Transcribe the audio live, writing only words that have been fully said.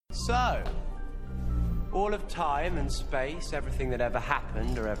So, all of time and space, everything that ever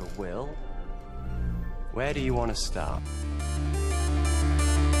happened or ever will, where do you want to start?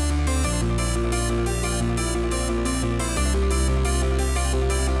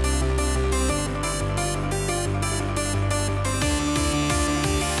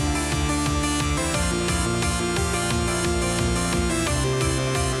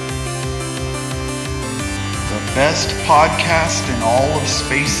 Best podcast in all of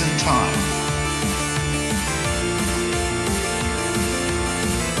space and time.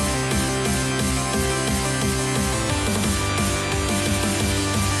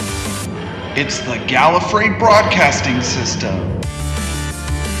 It's the Gallifrey Broadcasting System.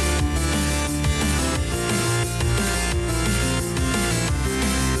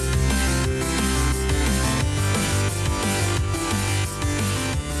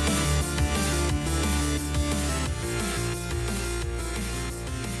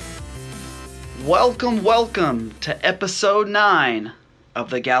 Welcome to episode 9 of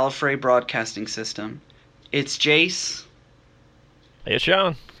the Gallifrey Broadcasting System. It's Jace. Hey, it's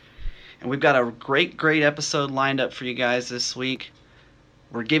Sean. And we've got a great episode lined up for you guys this week.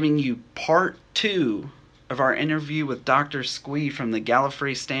 We're giving you part 2 of our interview with Dr. Squee from the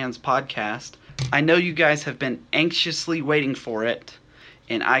Gallifrey Stands podcast. I know you guys have been anxiously waiting for it,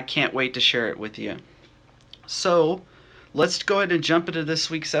 and I can't wait to share it with you. So, let's go ahead and jump into this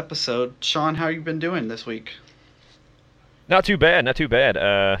week's episode. Sean, how you been doing this week? Not too bad.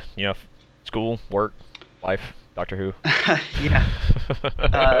 School, work, life, Doctor Who.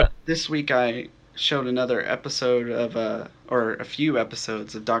 Yeah. This week I showed another episode of, or a few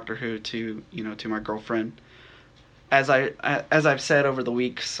episodes of Doctor Who to my girlfriend. As I've said over the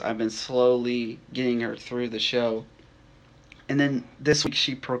weeks, I've been slowly getting her through the show. And then this week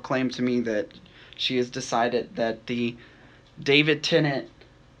she proclaimed to me that she has decided that the David Tennant,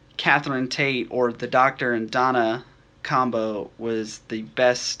 Catherine Tate, or the Doctor and Donna combo was the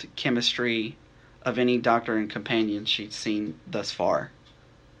best chemistry of any Doctor and companion she'd seen thus far.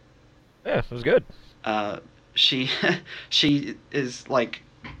 Yeah, it was good. She is like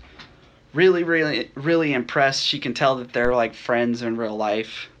really impressed. She can tell that they're like friends in real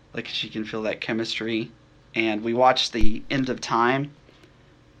life. Like she can feel that chemistry. And we watched The End of Time.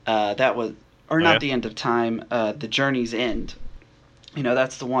 The End of Time, The Journey's End.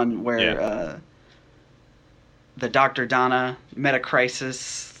 That's the one where the Dr. Donna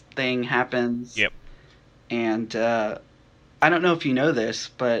meta-crisis thing happens. Yep. And I don't know if you know this,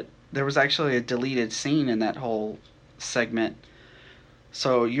 but there was actually a deleted scene in that whole segment.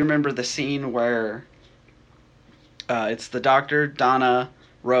 So you remember the scene where it's the Doctor, Donna,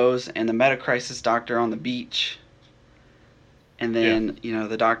 Rose, and the meta-crisis Doctor on the beach. And then,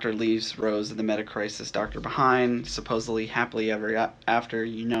 the Doctor leaves Rose and the meta-crisis Doctor behind, supposedly happily ever after,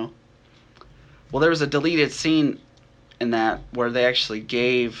 Well, there was a deleted scene in that where they actually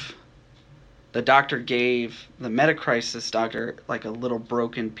the Doctor gave the meta-crisis Doctor, like, a little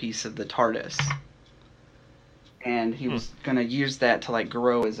broken piece of the TARDIS. And he was going to use that to, like,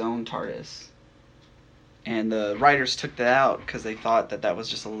 grow his own TARDIS. And the writers took that out because they thought that was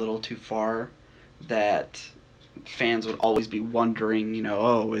just a little too far, that fans would always be wondering,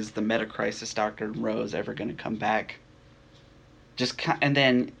 is the meta-crisis Doctor and Rose ever going to come back? And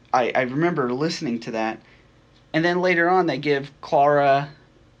then I remember listening to that, and then later on they give Clara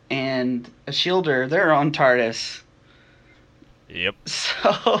and Ashildr their own TARDIS. Yep.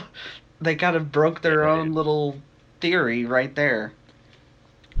 So they kind of broke their own little theory right there.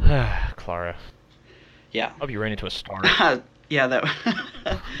 Clara. Yeah. Hope you ran into a star. Yeah, that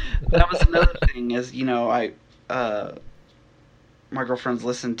was another thing. Is my girlfriend's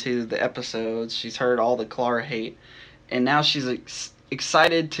listened to the episodes. She's heard all the Clara hate, and now she's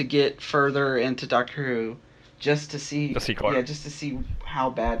excited to get further into Doctor Who, just to see Clara. Yeah, just to see how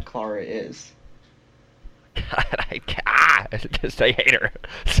bad Clara is. God, I hate her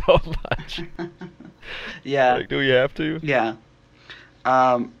so much. Yeah. Like, do we have to? Yeah.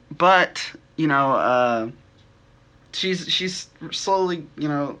 But she's slowly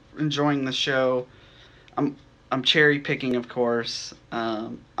enjoying the show. I'm cherry picking, of course.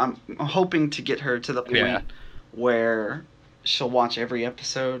 I'm hoping to get her to the point where she'll watch every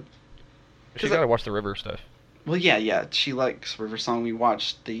episode. She gotta watch the River stuff. Well, yeah. She likes River Song. We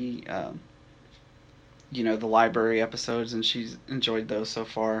watched the library episodes, and she's enjoyed those so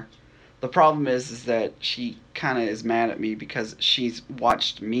far. The problem is that she kind of is mad at me because she's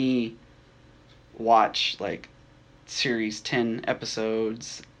watched me watch like series 10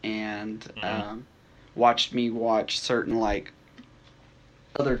 episodes and watched me watch certain like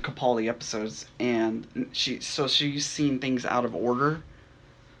other Capaldi episodes, and she's seen things out of order.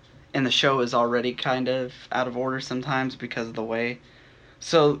 and the show is already kind of out of order sometimes because of the way.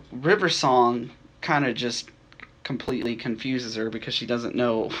 So River Song kind of just completely confuses her because she doesn't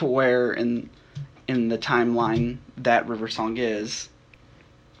know where in the timeline that River Song is.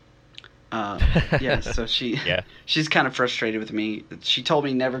 So she's kind of frustrated with me. She told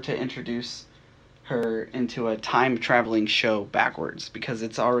me never to introduce her into a time traveling show backwards because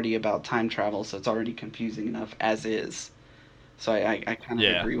it's already about time travel, so it's already confusing enough as is. So I kind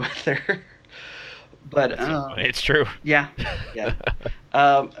of agree with her. But it's true. Yeah.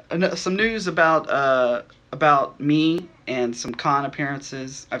 Some news about me and some con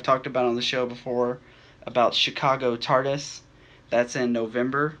appearances I've talked about on the show before about Chicago TARDIS. That's in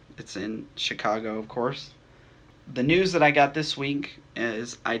November. It's in Chicago, of course. The news that I got this week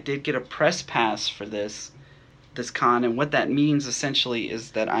is I did get a press pass for this con, and what that means essentially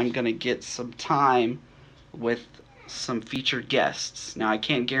is that I'm going to get some time with some featured guests. Now, I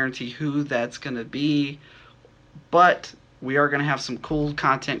can't guarantee who that's going to be, but we are going to have some cool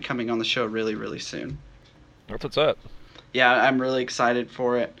content coming on the show really, really soon. That's what's up. Yeah, I'm really excited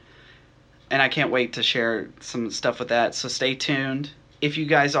for it, and I can't wait to share some stuff with that, so stay tuned. If you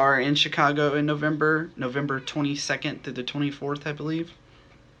guys are in Chicago in November 22nd through the 24th, I believe,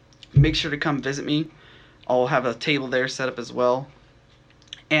 make sure to come visit me. I'll have a table there set up as well.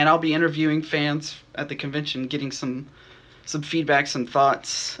 And I'll be interviewing fans at the convention, getting some feedback, some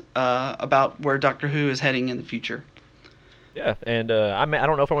thoughts about where Doctor Who is heading in the future. Yeah, and I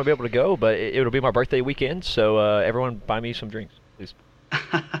don't know if I'm going to be able to go, but it'll be my birthday weekend, so everyone buy me some drinks, please.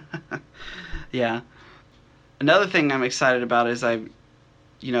 Yeah. Another thing I'm excited about is I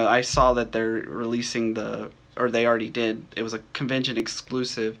saw that they're releasing they already did, it was a convention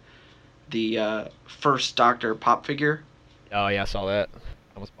exclusive, the first Doctor pop figure. Oh, yeah, I saw that.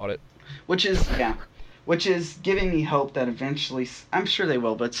 I almost bought it. Which is giving me hope that eventually, I'm sure they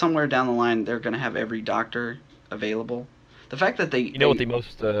will, but somewhere down the line they're going to have every Doctor available. The fact that they... what the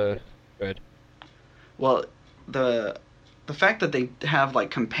most... Go ahead. Well, the fact that they have,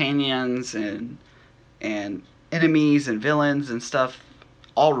 like, companions and enemies and villains and stuff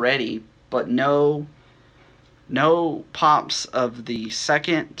already, but no pops of the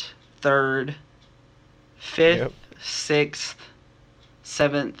 2nd, 3rd, 5th, 6th,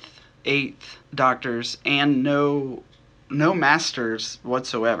 7th, 8th Doctors, and no Masters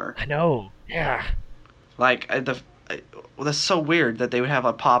whatsoever. I know. Yeah. Like, that's so weird that they would have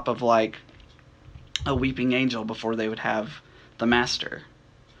a pop of, like, a Weeping Angel before they would have the Master.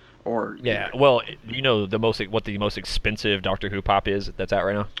 Or well, you know what the most expensive Doctor Who pop is that's out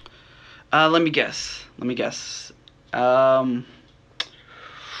right now? Let me guess. It'd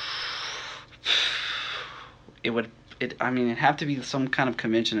have to be some kind of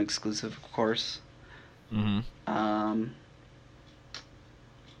convention exclusive, of course. Mm-hmm.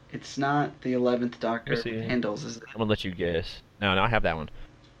 It's not the 11th Doctor Handles, is it? I'm gonna let you guess. No, I have that one.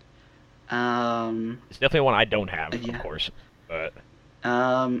 It's definitely one I don't have, of course. But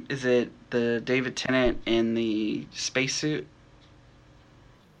is it the David Tennant in the spacesuit?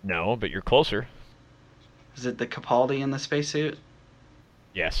 No, but you're closer. Is it the Capaldi in the spacesuit?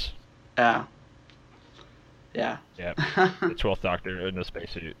 Yes. Yeah. Yep. The 12th Doctor in the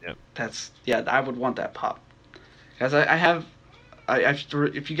spacesuit. Yep. I would want that pop. Because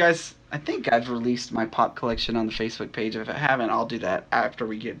if you guys, I think I've released my pop collection on the Facebook page. If I haven't, I'll do that after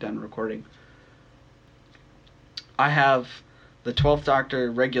we get done recording. I have the 12th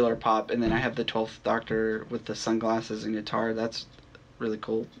Doctor regular pop, and then I have the 12th Doctor with the sunglasses and guitar. That's really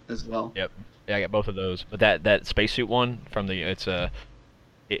cool as well. Yep. Yeah, I got both of those. But that spacesuit one from it's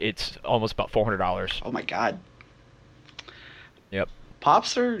almost about $400. Oh my god. Yep.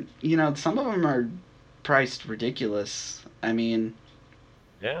 Pops are, some of them are priced ridiculous. I mean,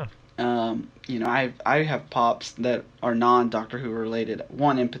 yeah. I have pops that are non-Doctor Who related.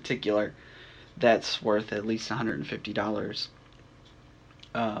 One in particular that's worth at least $150.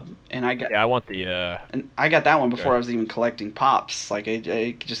 And I got. Yeah, I want the. And I got that one before I was even collecting pops. Like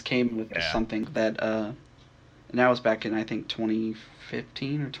it just came with something that. And that was back in I think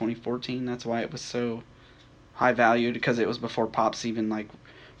 2015 or 2014. That's why it was so high valued, because it was before pops even like.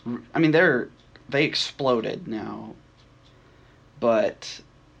 I mean they exploded now. But,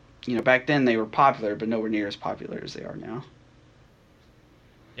 back then they were popular, but nowhere near as popular as they are now.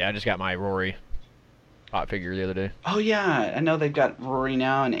 Yeah, I just got my Rory pop figure the other day. Oh yeah, I know they've got Rory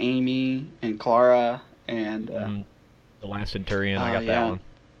now, and Amy, and Clara, and... the Last Centurion, I got that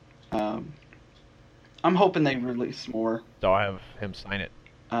one. I'm hoping they release more. So I have him sign it.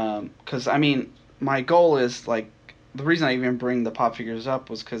 Because, my goal is, like, the reason I even bring the pop figures up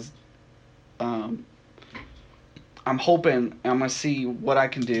was because I'm hoping I'm gonna see what I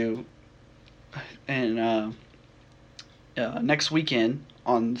can do, and next weekend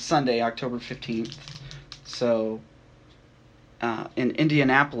on Sunday, October 15th. So in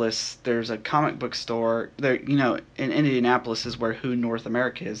Indianapolis, there's a comic book store. There, in Indianapolis is where Who North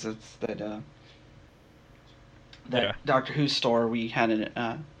America is. It's that Doctor Who store. We had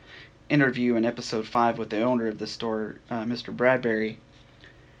an interview in episode 5 with the owner of the store, Mr. Bradbury,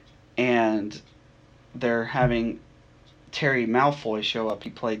 and they're having Terry Malfoy show up. He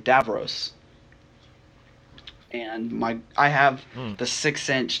played Davros. And I have the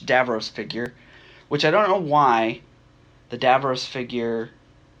 6-inch Davros figure, which I don't know why the Davros figure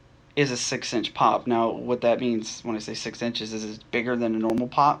is a 6-inch pop. Now, what that means when I say 6 inches is it's bigger than a normal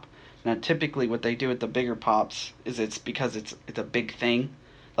pop. Now, typically what they do with the bigger pops is it's because it's a big thing.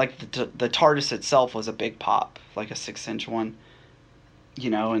 Like the TARDIS itself was a big pop, like a 6-inch one.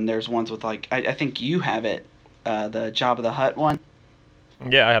 And there's ones with like, I think you have it, the Jabba the Hutt one.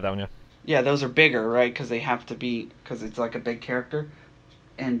 Yeah, I have that one, yeah. Yeah, those are bigger, right? Because they have to be, because it's like a big character.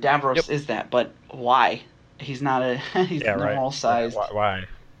 And Davros is that, but why? He's not he's normal size. Why?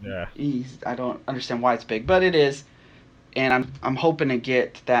 Yeah. I don't understand why it's big, but it is. And I'm hoping to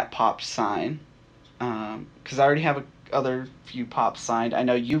get that pop signed. Because I already have other few pops signed. I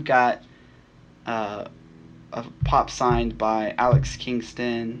know you've got a pop signed by Alex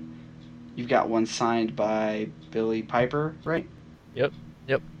Kingston. You've got one signed by Billy Piper, right? Yep.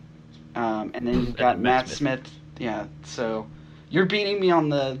 And then you've got Matt Smith. Yeah, so you're beating me on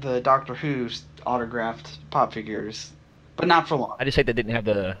the Doctor Who's autographed pop figures, but not for long. I just hate they didn't have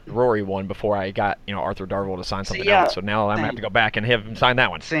the Rory one before I got Arthur Darvill to sign something else. So now I'm gonna have to go back and have him sign that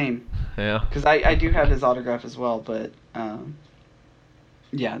one. Same. Yeah. Because I do have his autograph as well, but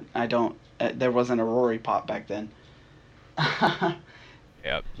yeah, I don't. There wasn't a Rory pop back then.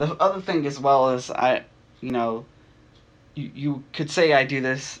 Yep. The other thing as well is you could say I do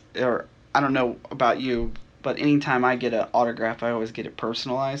this, or I don't know about you, but anytime I get an autograph, I always get it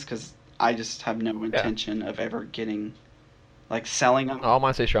personalized because I just have no intention of ever getting, like, selling them. All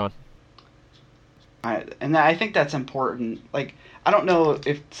mine say Sean. I think that's important. Like, I don't know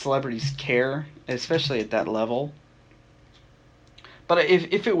if celebrities care, especially at that level. But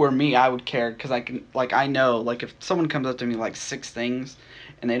if it were me, I would care because I know, like, if someone comes up to me like 6 things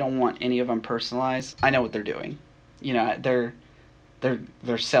and they don't want any of them personalized, I know what they're doing. They're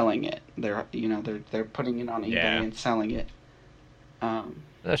selling it. They're putting it on eBay and selling it.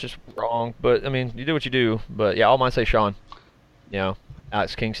 That's just wrong. But I mean, you do what you do. But yeah, all mine say Sean.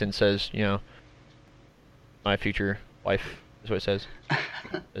 Alex Kingston says, my future wife is what it says.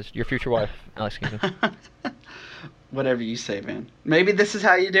 It's your future wife, Alex Kingston. Whatever you say, man. Maybe this is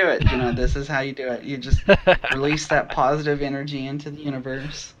how you do it. This is how you do it. You just release that positive energy into the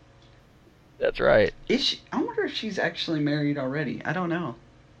universe. That's right. I wonder if she's actually married already. I don't know.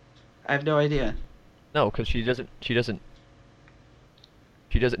 I have no idea. No, because she doesn't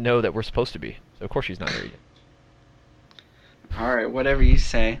know that we're supposed to be. So of course she's not married yet. All right, whatever you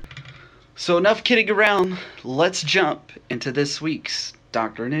say. So enough kidding around. Let's jump into this week's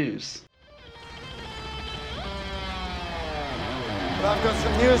Doctor News. But I've got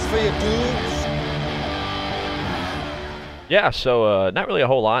some news for you, dudes. Yeah, so not really a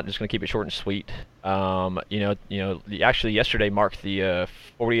whole lot. Just gonna keep it short and sweet. Actually yesterday marked the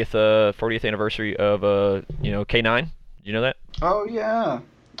 40th anniversary of K9. You know that? Oh yeah.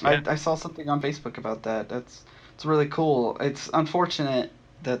 Yeah. I saw something on Facebook about that. It's really cool. It's unfortunate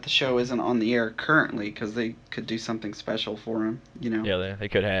that the show isn't on the air currently because they could do something special for him. Yeah, they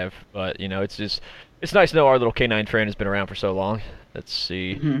could have, but it's nice to know our little K9 friend has been around for so long. Let's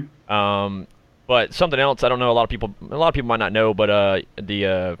see. Mm-hmm. But something else I don't know. A lot of people might not know, but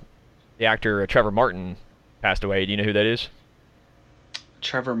the actor Trevor Martin passed away. Do you know who that is?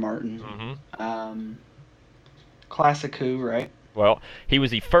 Trevor Martin. Mm-hmm. Classic Who, right? Well, he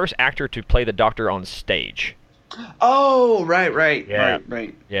was the first actor to play the Doctor on stage. Oh, right. Yeah.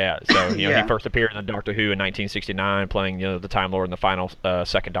 Right. Yeah, so he first appeared in the Doctor Who in 1969, playing the Time Lord in the final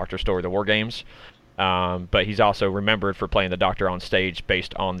second Doctor story, The War Games. But he's also remembered for playing the Doctor on stage,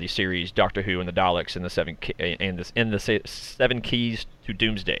 based on the series Doctor Who and the Daleks in the Seven Keys to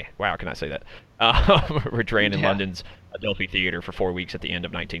Doomsday. Wow, can I say that? Which ran in London's Adelphi Theatre for 4 weeks at the end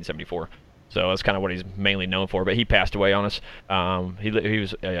of 1974. So that's kind of what he's mainly known for. But he passed away on us. He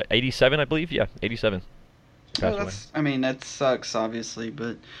was 87, I believe. Yeah, 87. That sucks, obviously, but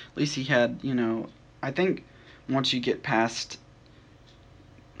at least he had, I think once you get past,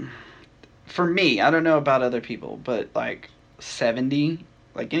 for me, I don't know about other people, but like 70,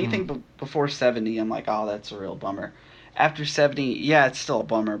 like anything before 70, I'm like, oh, that's a real bummer. After 70, yeah, it's still a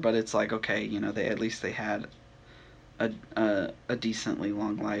bummer, but it's like, okay, at least they had a decently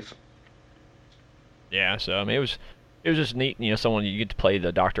long life. Yeah, so I mean, it was just neat, someone you get to play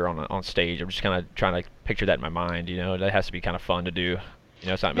the Doctor on stage. I'm just kind of trying to picture that in my mind, that has to be kind of fun to do.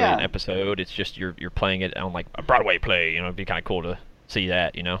 It's not really an Yeah. episode. It's just you're playing it on like a Broadway play. It'd be kind of cool to see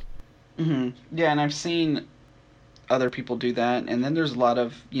that. Yeah, and I've seen other people do that, and then there's a lot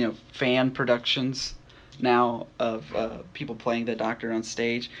of fan productions now of people playing the Doctor on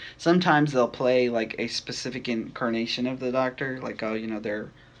stage. Sometimes they'll play like a specific incarnation of the Doctor, like they're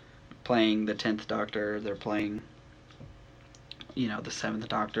playing the 10th Doctor, they're playing the 7th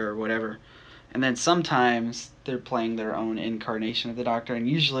Doctor or whatever. And then sometimes they're playing their own incarnation of the Doctor, and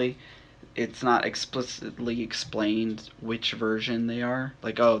usually it's not explicitly explained which version they are.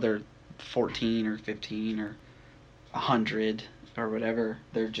 Like, oh, they're 14 or 15 or 100 or whatever.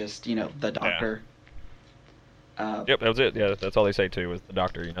 They're just, the Doctor. Yep, that was it. Yeah, that's all they say too with the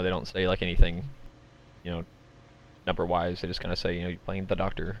Doctor. They don't say like anything, number wise. They just kind of say, you're playing the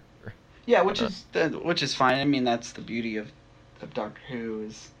Doctor. Yeah, which is fine. I mean, that's the beauty of Doctor Who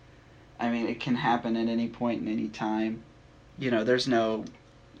is, I mean, it can happen at any point in any time. There's no,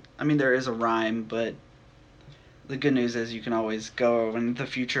 I mean, there is a rhyme, but the good news is you can always go in the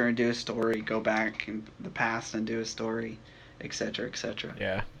future and do a story, go back in the past and do a story, etc., etc.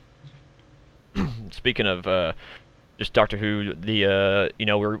 Yeah. Speaking of just Doctor Who,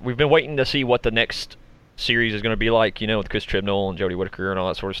 we've been waiting to see what the next series is going to be like, with Chris Chibnall and Jodie Whittaker and all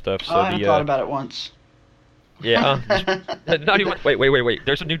that sort of stuff. So I haven't thought about it once. Yeah. Not even. Wait.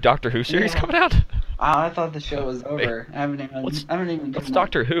 There's a new Doctor Who series coming out. I thought the show was over. I haven't even. What's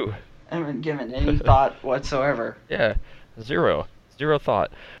Doctor Who? I haven't given any thought whatsoever. Yeah, zero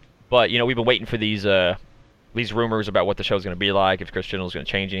thought. But we've been waiting for these rumors about what the show's going to be like, if Chris Chibnall's going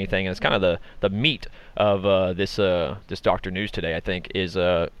to change anything, and it's kind of the meat of this Doctor News today. I think is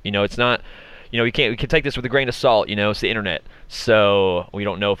it's not. We can take this with a grain of salt. It's the internet, so we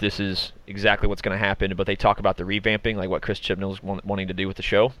don't know if this is exactly what's going to happen. But they talk about the revamping, like what Chris Chibnall's wanting to do with the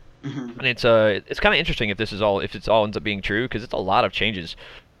show, and it's kind of interesting if it all ends up being true, because it's a lot of changes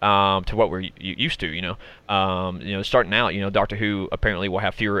to what we're used to. Starting out, Doctor Who apparently will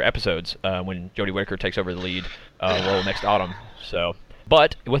have fewer episodes when Jodie Whittaker takes over the lead role next autumn. So.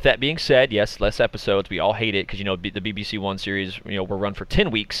 But with that being said, yes, less episodes. We all hate it because the BBC One series will run for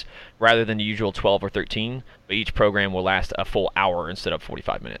 10 weeks rather than the usual 12 or 13. But each program will last a full hour instead of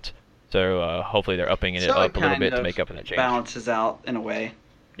 45 minutes. So hopefully they're upping it up a little bit to make up for that change. Balances out in a way.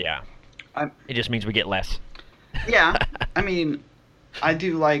 Yeah. It just means we get less. Yeah, I mean, I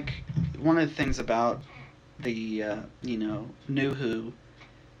do like one of the things about the New Who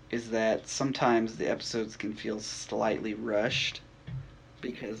is that sometimes the episodes can feel slightly rushed.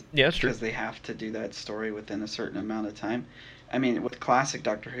 Because they have to do that story within a certain amount of time. I mean, with classic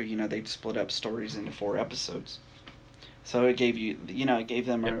Doctor Who, they'd split up stories into 4 episodes. So it gave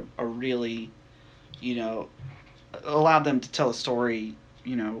them a really, allowed them to tell a story,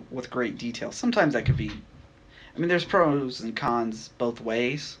 with great detail. Sometimes that could be, I mean, there's pros and cons both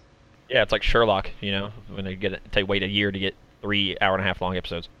ways. Yeah, it's like Sherlock, when they wait a year to get 3 hour-and-a-half long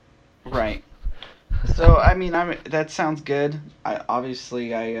episodes. Right. So I mean, that sounds good. I just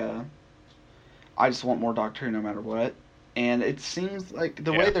want more Doctor Who no matter what. And it seems like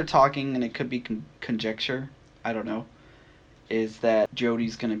the way they're talking, and it could be conjecture, I don't know, is that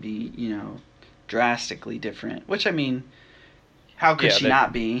Jodie's going to be, drastically different. Which, I mean, how could she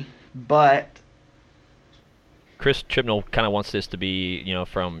not be? But Chris Chibnall kind of wants this to be,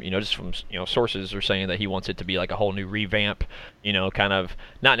 from sources are saying that he wants it to be like a whole new revamp, kind of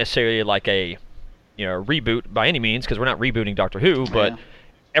not necessarily like a reboot by any means, because we're not rebooting Doctor Who, but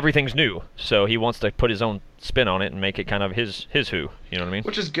everything's new. So he wants to put his own spin on it and make it kind of his Who. You know what I mean?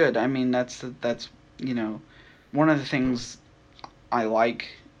 Which is good. I mean, that's one of the things I like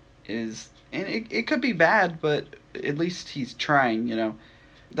is, and it could be bad, but at least he's trying.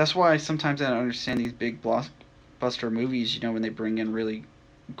 That's why sometimes I don't understand these big blockbuster movies. When they bring in really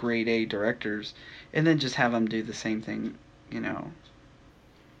grade A directors, and then just have them do the same thing.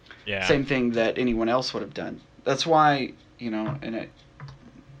 Yeah. Same thing that anyone else would have done. That's why, and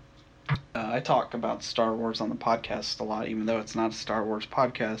I talk about Star Wars on the podcast a lot, even though it's not a Star Wars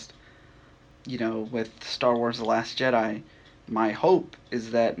podcast. With Star Wars The Last Jedi, my hope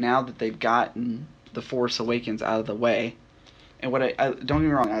is that now that they've gotten The Force Awakens out of the way, and what I don't get me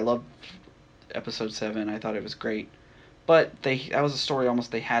wrong, I love Episode 7, I thought it was great, but that was a story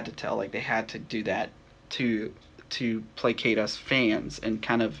almost they had to tell, like they had to do that to placate us fans and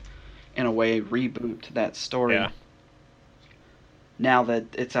kind of, in a way, reboot that story. Yeah. Now that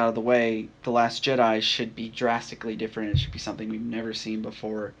it's out of the way, The Last Jedi should be drastically different. It should be something we've never seen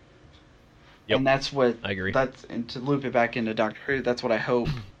before. Yep. And that's what I agree. And to loop it back into Doctor Who, that's what I hope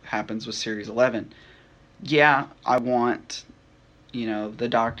happens with Series 11. Yeah, I want, the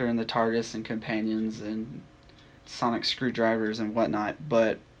Doctor and the TARDIS and companions and sonic screwdrivers and whatnot,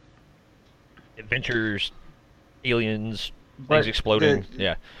 but adventures, aliens, but things exploding.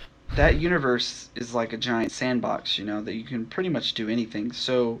 Yeah. That universe is like a giant sandbox, that you can pretty much do anything.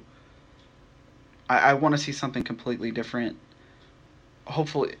 So I want to see something completely different.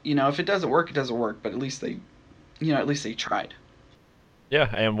 Hopefully, if it doesn't work, it doesn't work. But at least they tried. Yeah,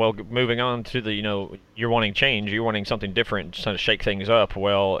 and well, moving on to the, you're wanting change, you're wanting something different, just kind of shake things up.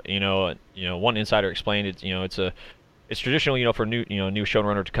 Well, one insider explained it's traditional, for new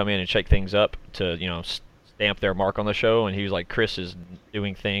showrunner to come in and shake things up to, stamp their mark on the show, and he was like, Chris is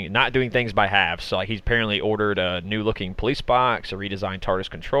not doing things by halves. So like, he's apparently ordered a new looking police box, a redesigned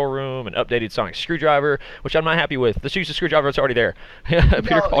TARDIS control room, an updated sonic screwdriver, which I'm not happy with. Let's use the screwdriver that's already there. Peter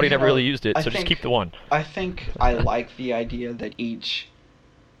Capaldi never really used it, so just keep the one. I think I like the idea that each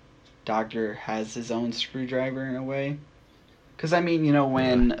Doctor has his own screwdriver in a way, because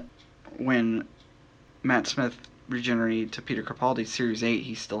when Matt Smith regenerated to Peter Capaldi Series 8,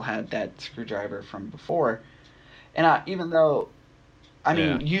 he still had that screwdriver from before. And even though,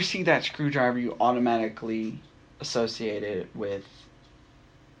 you see that screwdriver, you automatically associate it with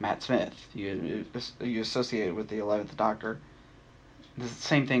Matt Smith. You associate it with the 11th Doctor. The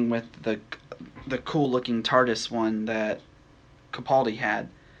same thing with the cool-looking TARDIS one that Capaldi had.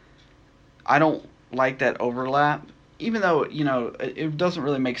 I don't like that overlap, even though, it doesn't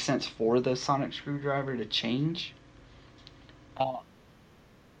really make sense for the sonic screwdriver to change.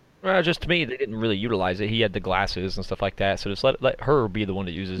 Well, just to me, they didn't really utilize it. He had the glasses and stuff like that, so just let her be the one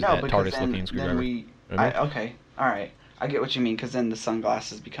that uses that TARDIS-looking screwdriver. Okay, all right. I get what you mean, because then the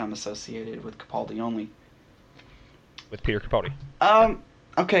sunglasses become associated with Capaldi only. With Peter Capaldi.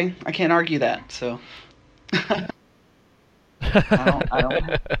 Okay, I can't argue that, so...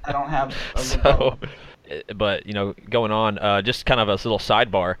 I don't have a so, but going on, just kind of a little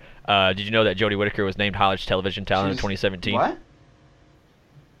sidebar. Did you know that Jodie Whittaker was named Hottest Television Talent of 2017? What?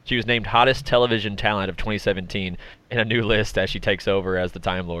 She was named Hottest Television Talent of 2017 in a new list as she takes over as the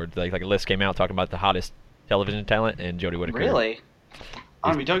Time Lord. Like a list came out talking about the hottest television talent, and Jodie Whittaker. Really?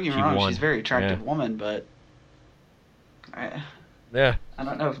 Don't get me wrong, she's a very attractive yeah. woman, but yeah. I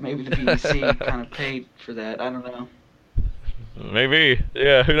don't know if maybe the BBC kind of paid for that. I don't know. Maybe.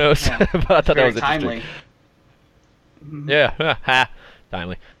 Yeah, who knows? Yeah, but I thought that was timely. Interesting. Yeah,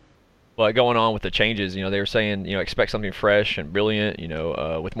 timely. But going on with the changes, they were saying, expect something fresh and brilliant,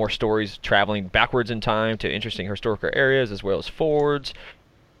 with more stories traveling backwards in time to interesting historical areas as well as forwards.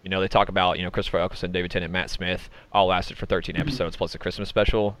 They talk about, Christopher Eccleston, David Tennant, Matt Smith, all lasted for 13 episodes plus a Christmas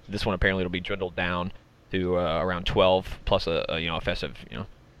special. This one apparently will be dwindled down to around 12 plus a festive,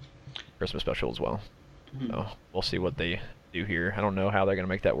 Christmas special as well. So we'll see what they do here. I don't know how they're gonna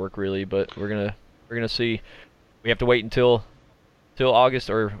make that work really, but we're gonna see. We have to wait until August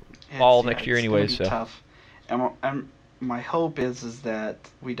or fall next year anyway. So tough. And my hope is that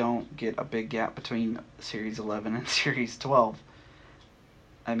we don't get a big gap between Series 11 and Series 12.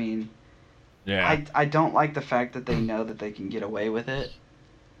 I mean, yeah. I don't like the fact that they know that they can get away with it,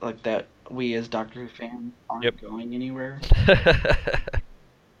 like that we as Doctor Who fans aren't going anywhere.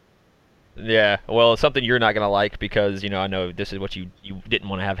 Yeah, well, it's something you're not going to like because, I know this is what you didn't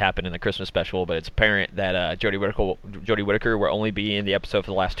want to have happen in the Christmas special, but it's apparent that Jodie Whittaker will only be in the episode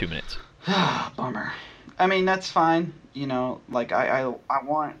for the last 2 minutes. Bummer. I mean, that's fine. Like, I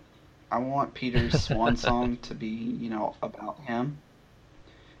want Peter's swan song to be, about him.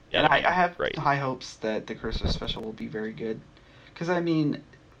 Yeah, and I have high hopes that the Christmas special will be very good. Because, I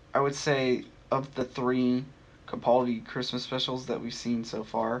would say of the 3 Capaldi Christmas specials that we've seen so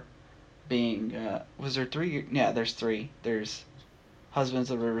far, being was there 3? Yeah, there's 3. There's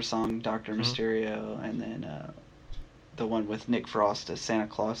Husbands of River Song, Doctor Mysterio, and then the one with Nick Frost as Santa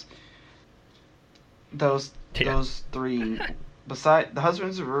Claus. Those 3. Beside the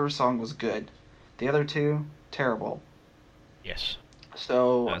Husbands of River Song was good. The other 2 terrible. Yes.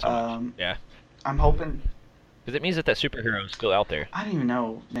 So yeah. I'm hoping. Because it means that superhero is still out there. I don't even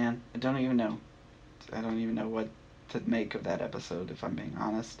know, man. I don't even know what to make of that episode, if I'm being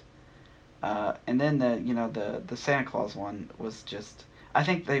honest. And then the Santa Claus one was just... I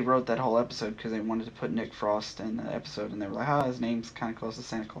think they wrote that whole episode because they wanted to put Nick Frost in the episode, and they were like, his name's kind of close to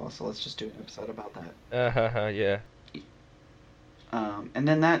Santa Claus, so let's just do an episode about that. Yeah. And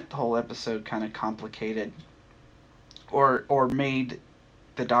then that whole episode kind of complicated or made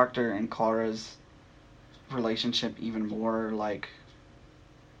the Doctor and Clara's relationship even more, like,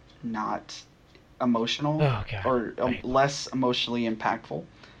 not emotional or less emotionally impactful.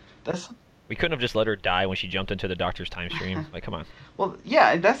 We couldn't have just let her die when she jumped into the Doctor's time stream. Like, come on. Well,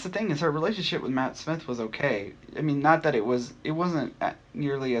 yeah, that's the thing, is her relationship with Matt Smith was okay. I mean, not that it wasn't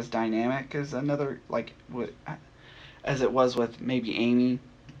nearly as dynamic as as it was with maybe Amy.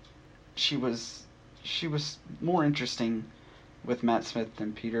 She was more interesting with Matt Smith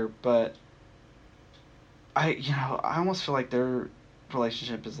than Peter, but I almost feel like their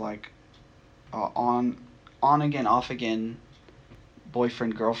relationship is like on again, off again,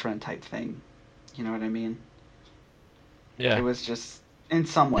 boyfriend girlfriend type thing. You know what I mean? Yeah. It was just in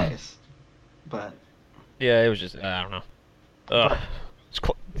some ways, but yeah, it was just I don't know.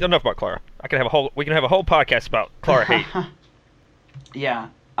 Enough about Clara. We can have a whole podcast about Clara hate. Yeah,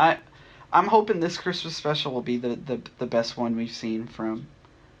 I'm hoping this Christmas special will be the best one we've seen from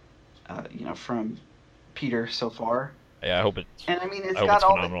from Peter so far. Yeah, I hope it's. And I mean, it's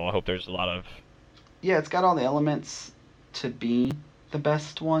phenomenal. I hope there's a lot of. Yeah, it's got all the elements to be the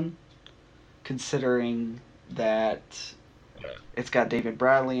best one, considering that it's got David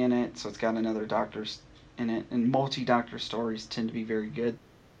Bradley in it, so it's got another Doctor in it, and multi-Doctor stories tend to be very good.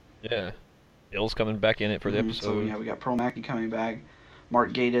 Yeah, Bill's coming back in it for the episode. So yeah, we got Pearl Mackie coming back,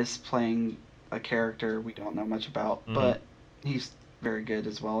 Mark Gatiss playing a character we don't know much about, but he's very good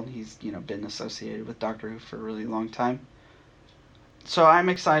as well, and he's been associated with Doctor Who for a really long time. So I'm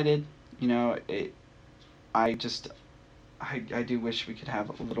excited. I do wish we could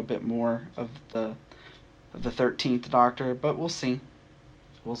have a little bit more of the 13th Doctor, but we'll see.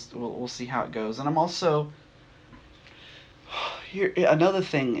 We'll see how it goes. And I'm also here. Another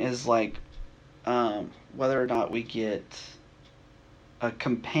thing is like whether or not we get a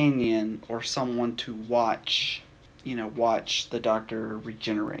companion or someone to watch the Doctor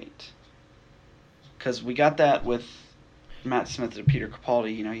regenerate. Because we got that with Matt Smith and Peter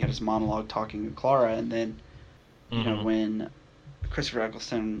Capaldi. He had his monologue talking to Clara, and then when Christopher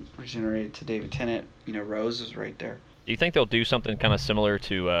Eccleston regenerated to David Tennant, Rose was right there. Do you think they'll do something kind of similar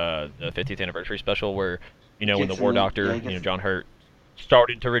to the 50th anniversary special where, when the War Doctor, John Hurt,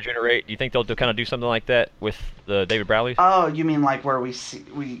 started to regenerate? Do you think they'll kind of do something like that with the David Bradley? Oh, you mean like where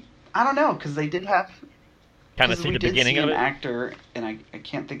I don't know, because they did have... Kind of see the beginning of it? An actor, and I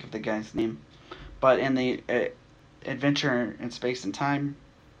can't think of the guy's name, but in the Adventure in Space and Time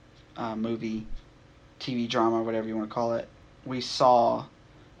movie, TV drama, whatever you want to call it, we saw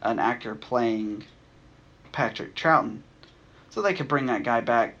an actor playing Patrick Troughton. So they could bring that guy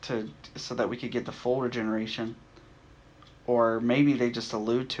back so that we could get the full regeneration. Or maybe they just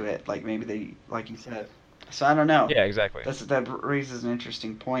allude to it, like maybe they, like you said. So I don't know. Yeah, exactly. That raises an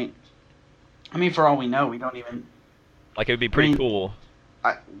interesting point. I mean, for all we know, we don't even... Like, it would be pretty cool.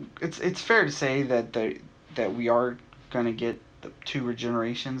 It's fair to say that we are going to get the 2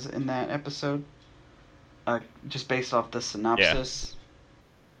 regenerations in that episode, just based off the synopsis.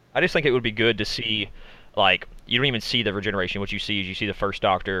 Yeah. I just think it would be good to see, like, you don't even see the regeneration. What you see is you see the first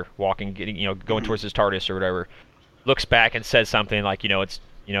Doctor walking, going towards his TARDIS or whatever, looks back and says something like, it's...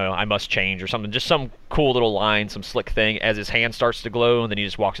 I must change or something. Just some cool little line, some slick thing as his hand starts to glow, and then he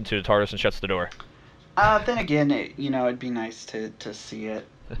just walks into the TARDIS and shuts the door. Then again, it'd be nice to see it,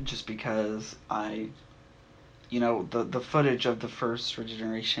 just because the footage of the first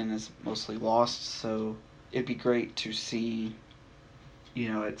regeneration is mostly lost, so it'd be great to see,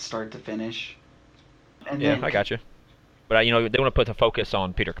 it start to finish. And yeah, I got you. But they want to put the focus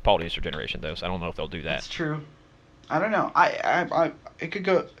on Peter Capaldi's regeneration, though, so I don't know if they'll do that. That's true. I don't know. It could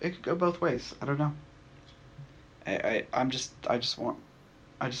go both ways. I don't know. I just want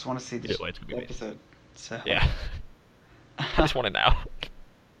to see this episode. So yeah, I just want it now.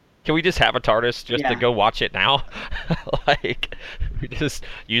 Can we just have a TARDIS to go watch it now? Like, we just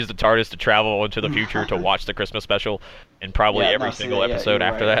use the TARDIS to travel into the future to watch the Christmas special, and probably every single episode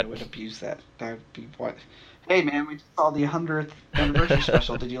after that. I would abuse that. That would be what. Hey man, we just saw the 100th anniversary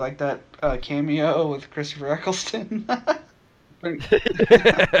special. Did you like that cameo with Christopher Eccleston?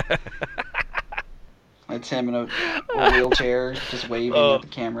 It's him in a wheelchair, just waving at the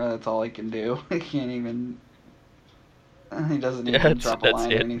camera. That's all he can do. He can't even. He doesn't even drop a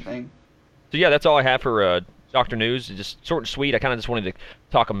line or anything. So yeah, that's all I have for Doctor News. Just short and sweet. I kind of just wanted to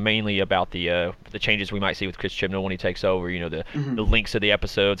talk mainly about the changes we might see with Chris Chibnall when he takes over. The links to the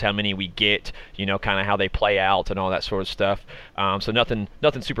episodes, how many we get, kind of how they play out and all that sort of stuff. So nothing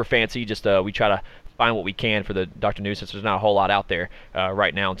super fancy. Just we try to find what we can for the Doctor News, since there's not a whole lot out there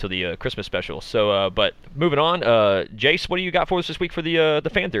right now until the Christmas special. So, but moving on, Jace, what do you got for us this week for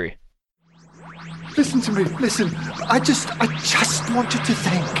the fan theory? Listen to me. Listen. I just want you to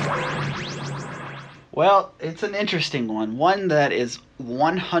think. Well, it's an interesting one. One that is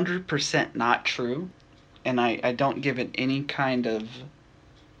 100% not true, and I don't give it any kind of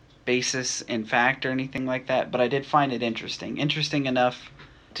basis in fact or anything like that, but I did find it interesting. Interesting enough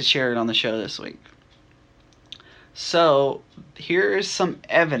to share it on the show this week. So, here is some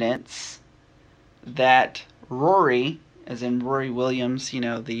evidence that Rory, as in Rory Williams,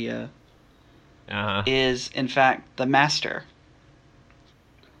 the is in fact the Master.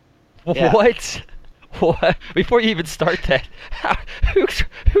 Yeah. What? What? Before you even start that,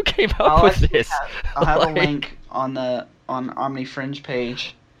 who came up with this? I'll have a link on Omni Fringe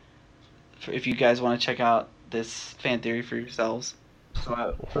page if you guys want to check out this fan theory for yourselves.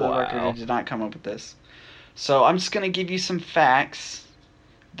 So for the record, I did not come up with this. So I'm just going to give you some facts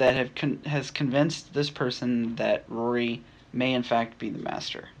that has convinced this person that Rory may in fact be the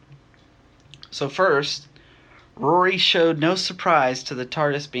Master. So first, Rory showed no surprise to the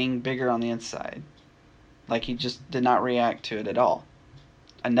TARDIS being bigger on the inside. Like, he just did not react to it at all.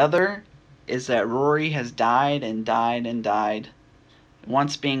 Another is that Rory has died and died and died,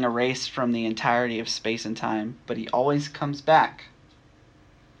 once being erased from the entirety of space and time, but he always comes back.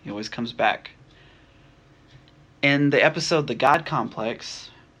 He always comes back. In the episode The God Complex,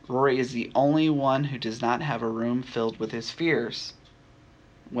 Rory is the only one who does not have a room filled with his fears.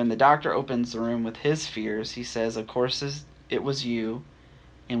 When the Doctor opens the room with his fears, he says, "Of course it was you,"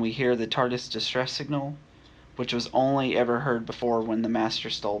 and we hear the TARDIS distress signal, which was only ever heard before when the Master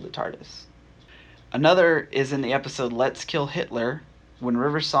stole the TARDIS. Another is in the episode Let's Kill Hitler, when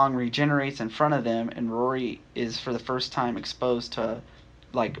River Song regenerates in front of them and Rory is for the first time exposed to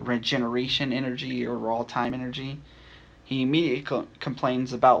like regeneration energy or raw time energy. He immediately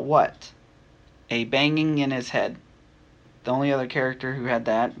complains about what? A banging in his head. The only other character who had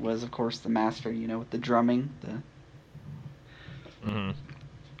that was, of course, the Master, with the drumming.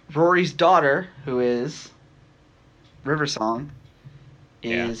 Rory's daughter, who is River Song,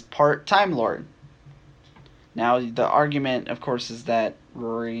 is part Time Lord. Now, the argument, of course, is that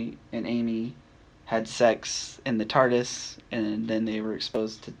Rory and Amy had sex in the TARDIS, and then they were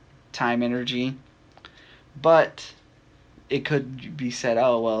exposed to time energy. But it could be said,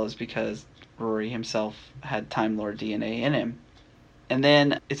 oh, well, it's because Rory himself had Time Lord DNA in him. And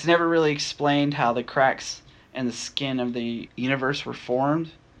then it's never really explained how the cracks in the skin of the universe were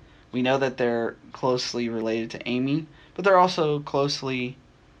formed. We know that they're closely related to Amy, but they're also closely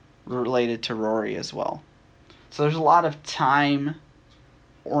related to Rory as well. So there's a lot of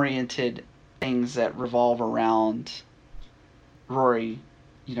time-oriented things that revolve around Rory,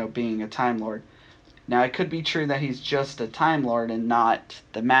 being a Time Lord. Now, it could be true that he's just a Time Lord and not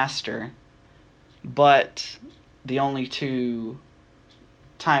the Master, but the only two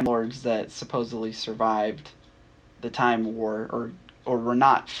Time Lords that supposedly survived the Time War or were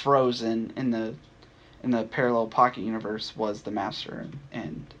not frozen in the parallel pocket universe was the Master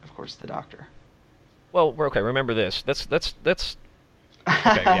and of course the Doctor. Well, we're okay. Remember this. That's okay,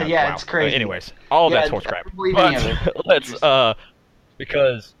 yeah, wow. It's crazy. Anyways, all that's horse crap. But let's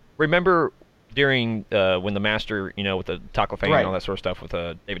because remember during when the Master, with the Taco Fane and all that sort of stuff with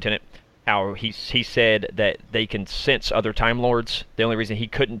David Tennant, how he said that they can sense other Time Lords. The only reason he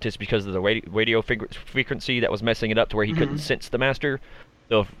couldn't is because of the radio frequency that was messing it up to where he couldn't sense the Master.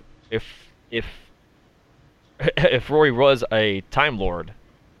 So if Rory was a Time Lord,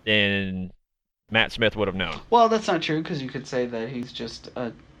 then Matt Smith would have known. Well, that's not true, because you could say that he's just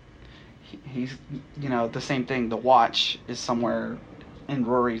he's the same thing. The watch is somewhere in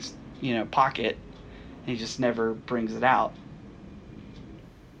Rory's pocket. He just never brings it out.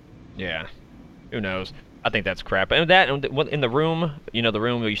 Yeah, who knows? I think that's crap. And that in the room, the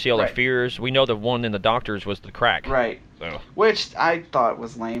room where you see all the fears. We know the one in the Doctor's was the crack. Right. So. Which I thought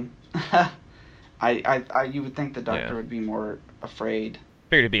was lame. You would think the Doctor would be more afraid.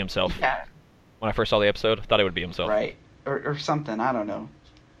 Figured he'd be himself. Yeah. When I first saw the episode, I thought it would be himself. Right. Or something. I don't know.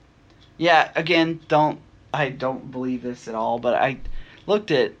 Yeah. Again, I don't believe this at all. But I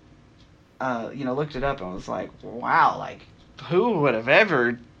looked it up and was like, wow, like who would have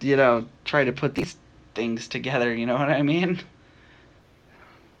ever tried to put these things together? You know what I mean?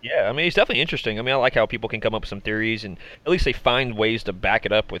 Yeah, I mean, it's definitely interesting. I mean, I like how people can come up with some theories, and at least they find ways to back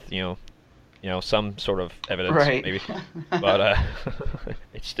it up with, some sort of evidence, maybe. But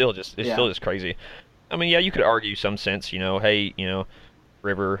it's still just crazy. I mean, yeah, you could argue some sense, hey,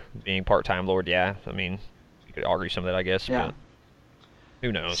 River being part-time Lord, yeah. I mean, you could argue some of that, I guess. Yeah. But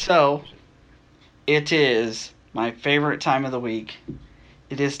who knows? So, it is my favorite time of the week.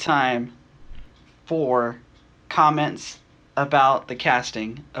 It is time for comments about the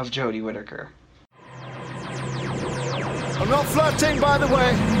casting of Jodie Whittaker. I'm not flirting, by the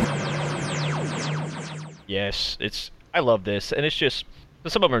way. Yes, I love this, and it's just,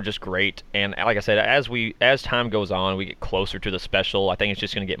 Some of them are just great, and like I said, as time goes on, we get closer to the special. I think it's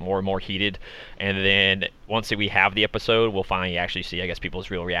just going to get more and more heated, and then once we have the episode, we'll finally actually see, I guess, people's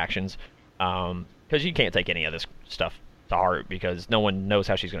real reactions. Because you can't take any of this stuff to heart because no one knows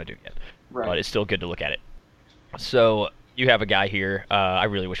how she's going to do yet. Right. But it's still good to look at it. So you have a guy here. I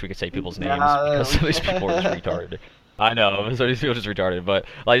really wish we could say people's names because some of these people are just retarded. I know, so these people are just retarded. But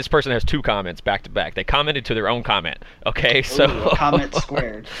like this person has 2 comments back to back. They commented to their own comment. Okay, so comment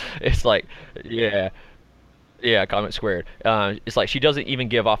squared. It's like, yeah, comment squared. It's like she doesn't even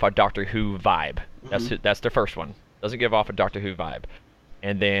give off a Doctor Who vibe. That's the first one. Doesn't give off a Doctor Who vibe.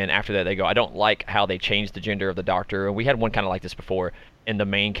 And then after that, they go, I don't like how they changed the gender of the Doctor. And we had one kind of like this before. And the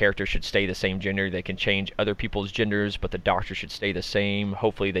main character should stay the same gender. They can change other people's genders, but the Doctor should stay the same.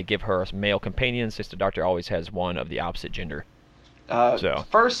 Hopefully they give her a male companion since the Doctor always has one of the opposite gender.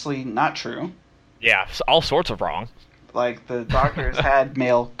 Firstly, not true. Yeah, all sorts of wrong. Like, the Doctor's had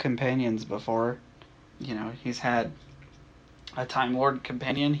male companions before. You know, he's had a Time Lord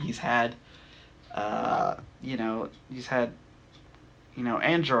companion. He's had,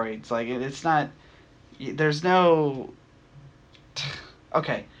 androids. Like, it's not... There's no...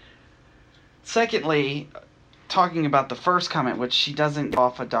 Okay. Secondly, talking about the first comment, which she doesn't give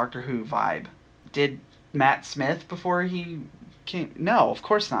off a Doctor Who vibe. Did Matt Smith before he came? No, of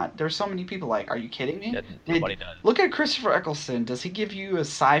course not. There's so many people like, are you kidding me? Yeah, nobody does. Look at Christopher Eccleston. Does he give you a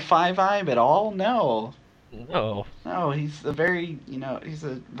sci-fi vibe at all? No. No. No, he's a very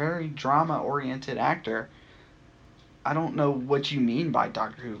drama-oriented actor. I don't know what you mean by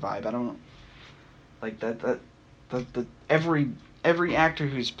Doctor Who vibe. I don't like that. Every actor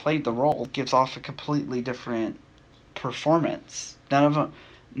who's played the role gives off a completely different performance. None of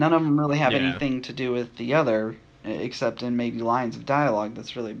them really have anything to do with the other, except in maybe lines of dialogue.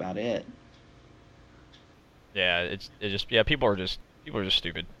 That's really about it. Yeah, people are just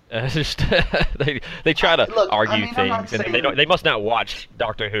stupid. They try to argue things, and they must not watch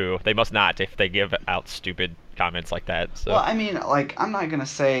Doctor Who. They must not if they give out stupid comments like that. So. Well, I mean, like, I'm not gonna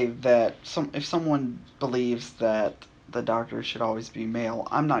say that if someone believes that the Doctor should always be male,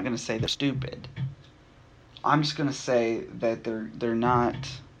 I'm not gonna say they're stupid. I'm just gonna say that they're not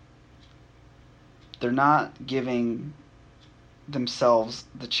giving themselves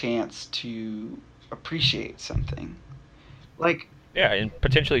the chance to appreciate something. Like, yeah, and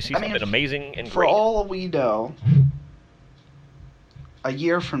potentially see something amazing and for great. For all we know, a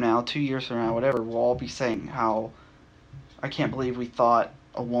year from now, 2 years from now, whatever, we'll all be saying how I can't believe we thought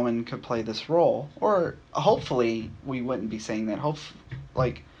a woman could play this role. Or hopefully we wouldn't be saying that.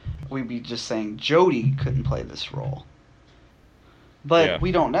 We'd be just saying Jodie couldn't play this role. But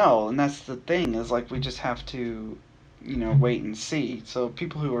we don't know, and that's the thing, is like we just have to, wait and see. So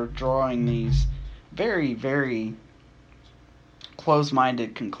people who are drawing these very, very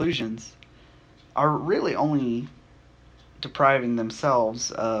close-minded conclusions are really only depriving themselves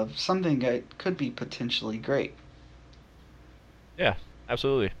of something that could be potentially great. Yeah,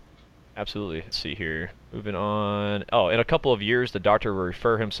 absolutely. Let's see here. Moving on. Oh, in a couple of years, the Doctor will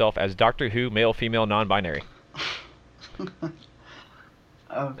refer himself as Doctor Who, male, female, non-binary.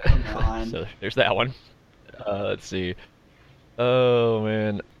 Oh, come on. So there's that one. Let's see. Oh,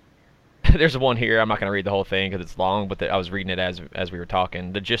 man. There's one here. I'm not going to read the whole thing because it's long, but I was reading it as we were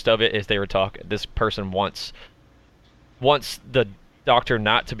talking. The gist of it is this person wants the Doctor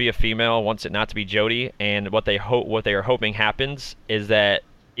not to be a female, wants it not to be Jodie, and what they are hoping happens is that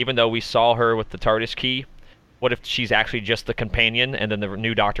even though we saw her with the TARDIS key, what if she's actually just the companion and then the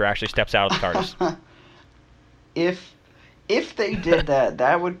new Doctor actually steps out of the TARDIS? If they did that,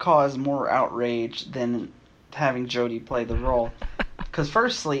 that would cause more outrage than having Jodie play the role. Because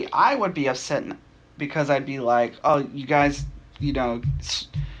firstly, I would be upset because I'd be like, oh, you guys, you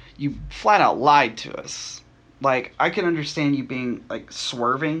flat out lied to us. Like, I can understand you being, like,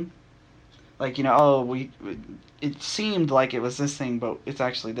 swerving. Like, it seemed like it was this thing, but it's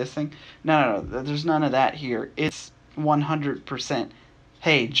actually this thing. No, there's none of that here. It's 100%,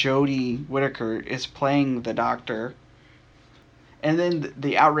 hey, Jodie Whittaker is playing the Doctor. And then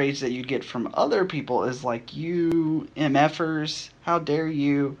the outrage that you get from other people is like, you MFers, how dare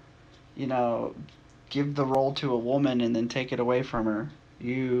you, give the role to a woman and then take it away from her.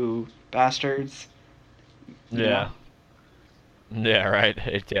 You bastards. Yeah. Yeah, right.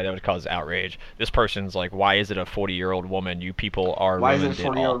 That would cause outrage. This person's like, why is it a 40-year-old woman? You people are Why is it a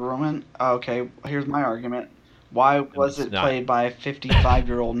 40-year-old woman? Okay, here's my argument. Why was it played by a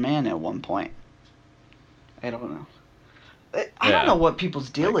 55-year-old man at one point? I don't know. I don't know what people's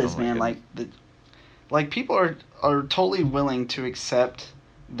deal is, man. Like people are totally willing to accept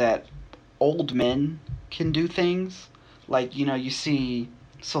that old men can do things. Like, you see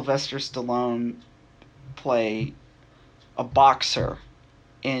Sylvester Stallone play a boxer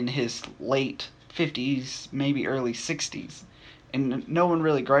in his late 50s, maybe early 60s, and no one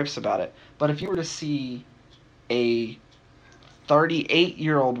really gripes about it. But if you were to see a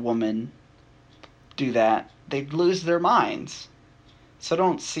 38-year-old woman do that, they'd lose their minds. So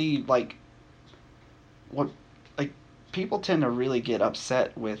don't see, like, people tend to really get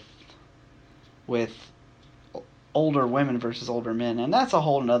upset with older women versus older men, and that's a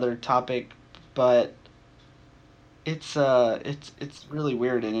whole nother topic, but it's really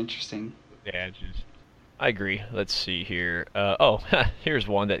weird and interesting. Yeah, I agree. Let's see here. Here's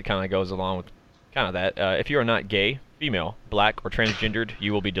one that kind of goes along with kind of that. If you are not gay, female, black, or transgendered,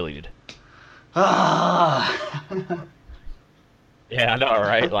 you will be deleted. Ah. Yeah, I know,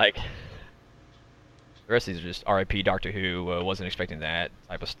 right? Like, the rest of these are just R.I.P. Doctor Who, wasn't expecting that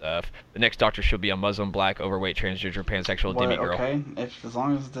type of stuff. The next Doctor should be a Muslim, black, overweight, transgender, pansexual, demigirl. Okay, as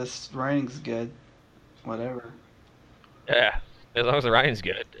long as this writing's good, whatever. Yeah, as long as the writing's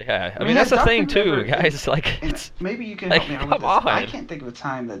good. Yeah, I mean that's the thing too, guys. Like, maybe you can help me out with this. On. I can't think of a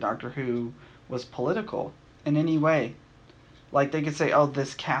time that Doctor Who was political in any way. Like, they could say, "Oh,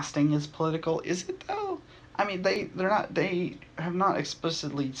 this casting is political." Is it though? I mean, they have not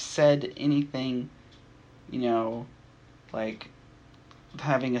explicitly said anything, like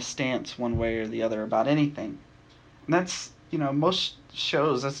having a stance one way or the other about anything. And that's, most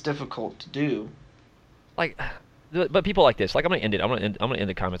shows, that's difficult to do. Like, but people like this. Like, I'm gonna end it. I'm gonna end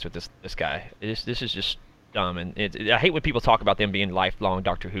the comments with this guy. This is just dumb, and I hate when people talk about them being lifelong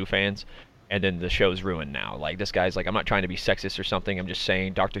Doctor Who fans, and then the show's ruined now. Like, this guy's like, I'm not trying to be sexist or something. I'm just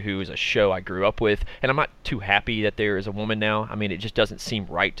saying Doctor Who is a show I grew up with, and I'm not too happy that there is a woman now. I mean, it just doesn't seem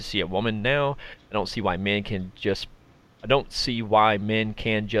right to see a woman now. I don't see why men can just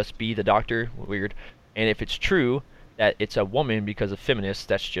be the Doctor. Weird. And if it's true that it's a woman because of feminists,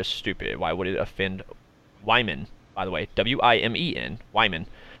 that's just stupid. Why would it offend Wyman? By the way, W-I-M-E-N, Wyman.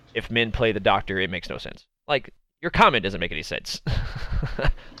 If men play the Doctor, it makes no sense. Like, your comment doesn't make any sense.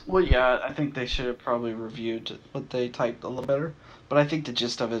 Well, yeah, I think they should have probably reviewed what they typed a little better. But I think the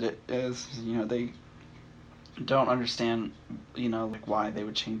gist of it is, they don't understand, like why they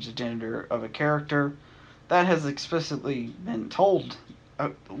would change the gender of a character. That has explicitly been told.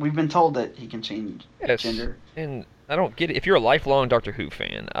 We've been told that he can change gender. And I don't get it. If you're a lifelong Doctor Who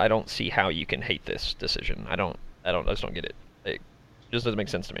fan, I don't see how you can hate this decision. I just don't get it. It just doesn't make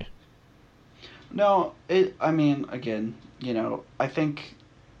sense to me. No, again, I think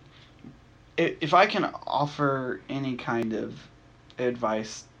if I can offer any kind of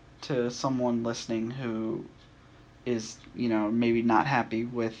advice to someone listening who is, maybe not happy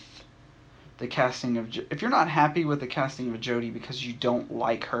with the casting of... If you're not happy with the casting of Jodie because you don't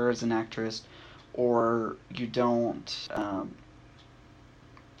like her as an actress, or you don't,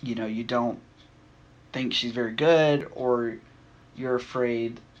 you don't think she's very good, or you're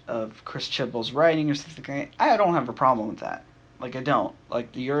afraid of Chris Chibnall's writing or something like that, I don't have a problem with that. Like, I don't. Like,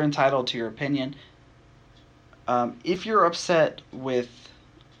 you're entitled to your opinion. If you're upset with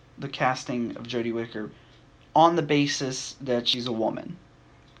the casting of Jodie Whittaker on the basis that she's a woman,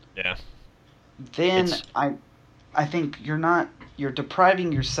 yeah, then I think you're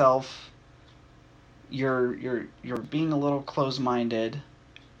depriving yourself. You're being a little close-minded,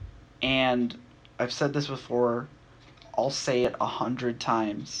 and I've said this before. I'll say it 100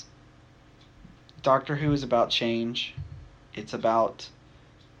 times. Doctor Who is about change. It's about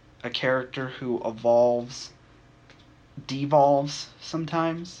a character who evolves, devolves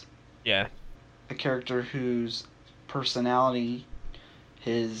sometimes. Yeah. A character whose personality,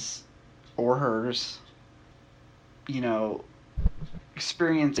 his or hers,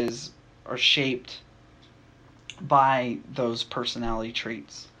 experiences are shaped by those personality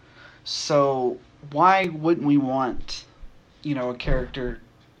traits. So why wouldn't we want, a character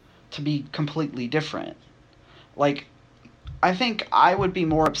to be completely different? Like, I think I would be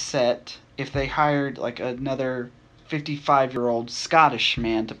more upset if they hired, like, another 55-year-old Scottish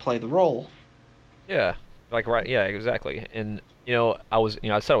man to play the role. Yeah, like, right, yeah, exactly. And, I said I was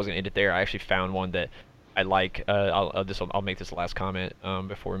going to end it there. I actually found one that I like. I'll make this the last comment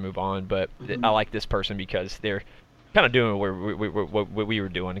before we move on, but I like this person because they're kind of doing what we were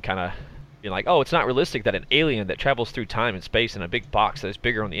doing, kind of being like, oh, it's not realistic that an alien that travels through time and space in a big box that is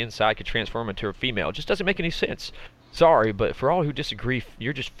bigger on the inside could transform into a female. It just doesn't make any sense. Sorry, but for all who disagree,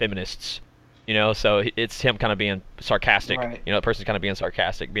 you're just feminists. So it's him kind of being sarcastic. Right. The person's kind of being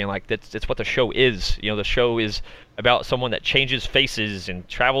sarcastic, being like, that's what the show is. The show is about someone that changes faces and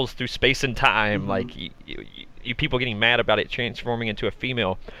travels through space and time. Like, you people getting mad about it transforming into a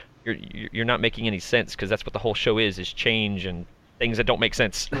female. you're not making any sense, because that's what the whole show is change and things that don't make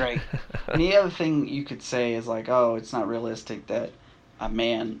sense. Right. And the other thing you could say is like, oh, it's not realistic that a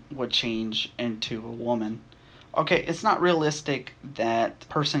man would change into a woman. Okay, it's not realistic that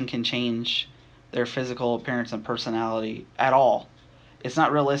person can change their physical appearance and personality at all. It's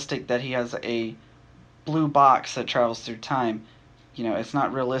not realistic that he has a blue box that travels through time. You know, it's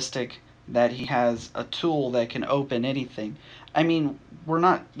not realistic that he has a tool that can open anything. I mean,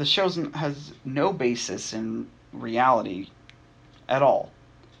 the show has no basis in reality at all.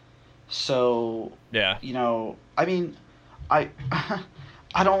 So, Yeah. you know, I mean, I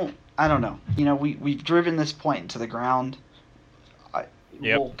don't know. You know, we've driven this point into the ground.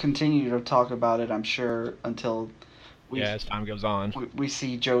 Yep. We'll continue to talk about it, I'm sure, until as time goes on. we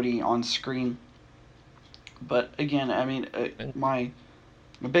see Jodie on screen. But again, I mean, my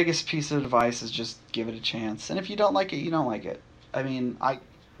biggest piece of advice is just give it a chance. And if you don't like it, you don't like it. I mean,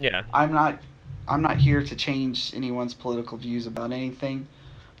 I'm not here to change anyone's political views about anything.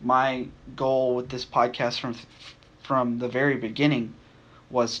 My goal with this podcast from the very beginning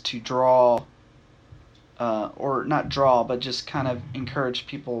was to draw, or not draw, but just kind of encourage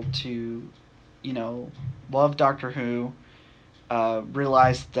people to, you know, love Doctor Who,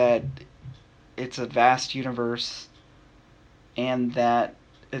 realize that it's a vast universe, and that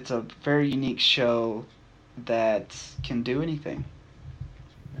it's a very unique show that can do anything.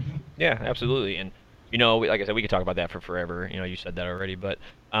 Yeah, absolutely. And you know, like I said, we could talk about that for forever. You know, you said that already, but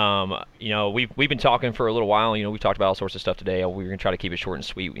you know, we've been talking for a little while. You know, we've talked about all sorts of stuff today. We're gonna try to keep it short and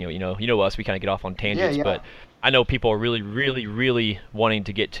sweet. You know us. We kind of get off on tangents, Yeah. but I know people are really wanting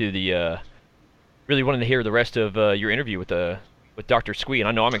to get to the really wanting to hear the rest of your interview with Dr. Squee, and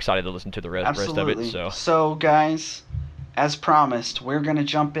I know I'm excited to listen to the rest of it. So guys, as promised, we're gonna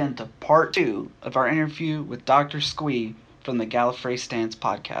jump into part 2 of our interview with Dr. Squee from the Gallifrey Stands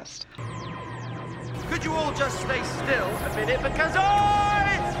podcast. Could you all just stay still a minute, because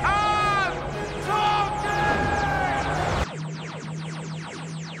I am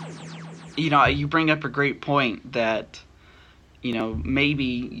talking! You know, you bring up a great point that, you know, maybe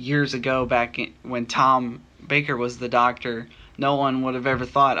years ago when Tom Baker was the Doctor, no one would have ever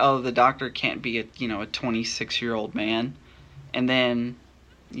thought, oh, the Doctor can't be a 26-year-old man. And then,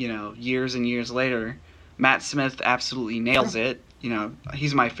 you know, years and years later, Matt Smith absolutely nails it. You know,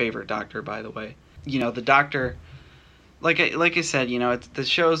 he's my favorite Doctor, by the way. You know, the Doctor, like I said, you know, the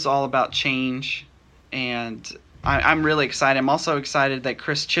show's all about change, and I'm really excited. I'm also excited that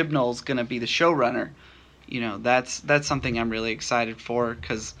Chris Chibnall's going to be the showrunner. You know, that's something I'm really excited for,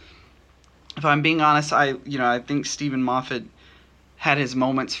 because if I'm being honest, I think Stephen Moffat had his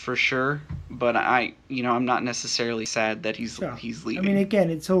moments for sure, but I'm not necessarily sad that he's leaving. I mean, again,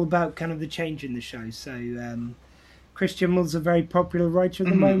 it's all about kind of the change in the show. So Chris Chibnall's a very popular writer at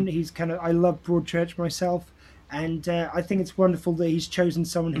the moment. He's I love Broadchurch myself, and I think it's wonderful that he's chosen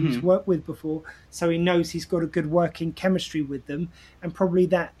someone who he's worked with before, so he knows he's got a good working chemistry with them, and probably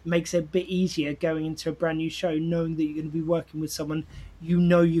that makes it a bit easier going into a brand new show, knowing that you're going to be working with someone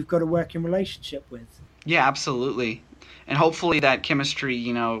you've got a working relationship with. Yeah, absolutely. And hopefully that chemistry,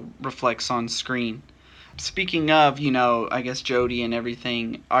 you know, reflects on screen. Speaking of, you know, I guess Jodie and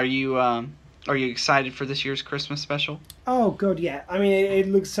everything, are you excited for this year's Christmas special? Oh god, yeah. I mean, it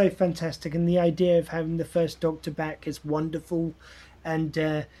looks so fantastic, and the idea of having the first Doctor back is wonderful, and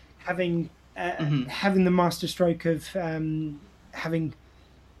having the masterstroke of having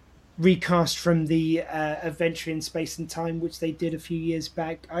recast from the Adventure in Space and Time, which they did a few years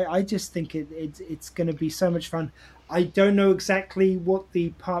back. I just think it's going to be so much fun. I don't know exactly what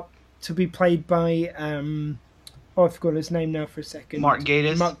the part to be played by. I forgot his name now for a second. Mark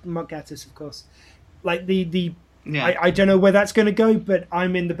Gatiss. Mark Gatiss, of course. Like the yeah. I don't know where that's going to go, but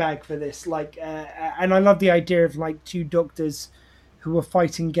I'm in the bag for this. Like, and I love the idea of like two doctors who are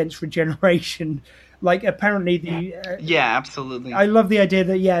fighting against regeneration. Like, apparently the yeah, absolutely. I love the idea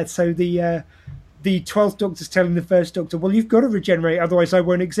that so the 12th Doctor's telling the first Doctor, well, you've got to regenerate, otherwise I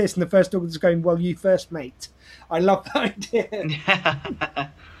won't exist. And the first Doctor's going, well, you first, mate. I love that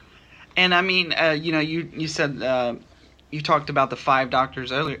idea. And I mean, you said you talked about the 5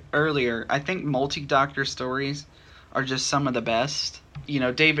 Doctors earlier. I think multi-Doctor stories are just some of the best. You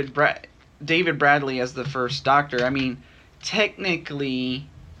know, David Bradley as the first Doctor. I mean, technically,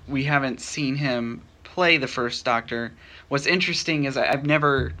 we haven't seen him play the first Doctor. What's interesting is I've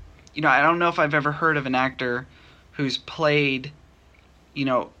never, I don't know if I've ever heard of an actor who's played,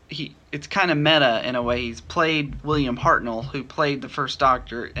 it's kind of meta in a way. He's played William Hartnell, who played the first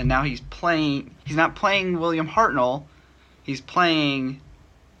Doctor, and now he's not playing William Hartnell, he's playing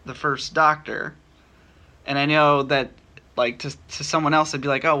the first Doctor. And I know that like to someone else, it'd be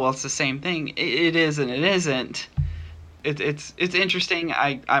like, oh well, it's the same thing. It is and it isn't. It's interesting.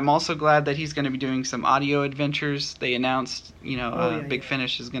 I'm also glad that he's going to be doing some audio adventures. They announced, Big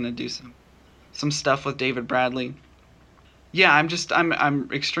Finish is going to do some stuff with David Bradley. Yeah, I'm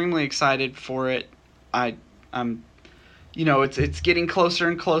extremely excited for it. I'm it's getting closer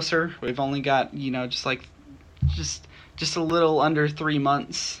and closer. We've only got, just a little under 3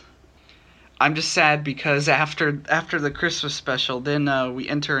 months. I'm just sad because after the Christmas special, then we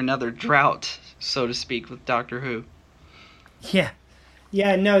enter another drought, so to speak, with Doctor Who. Yeah,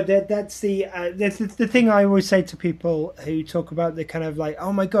 no, that's the thing I always say to people who talk about the kind of like,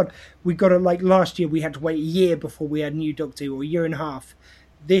 oh my god, we got to, like, last year we had to wait a year before we had new Doctor Who, or a year and a half.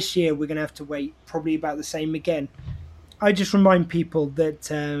 This year we're going to have to wait probably about the same again. I just remind people that,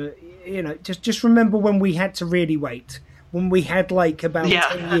 just remember when we had to really wait. When we had like about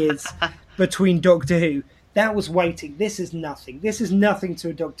 10 years between Doctor Who. That was waiting. This is nothing. This is nothing to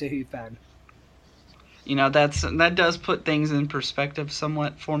a Doctor Who fan. That does put things in perspective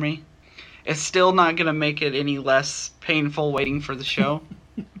somewhat for me. It's still not going to make it any less painful waiting for the show.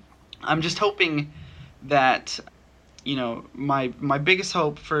 I'm just hoping that, my biggest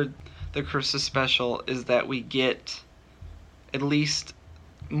hope for the Christmas special is that we get at least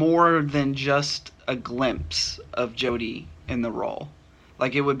more than just a glimpse of Jodie in the role.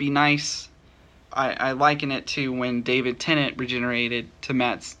 Like, it would be nice. I liken it to when David Tennant regenerated to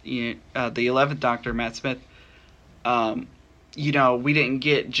the 11th Doctor, Matt Smith. We didn't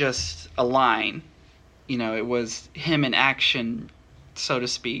get just a line. It was him in action, so to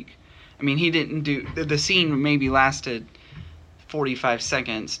speak. I mean, he didn't do... The scene maybe lasted 45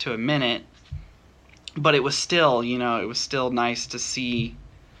 seconds to a minute, but it was still, nice to see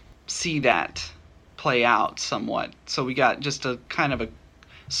that play out somewhat. So we got just a kind of a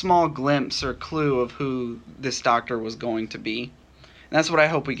small glimpse or clue of who this Doctor was going to be. And that's what I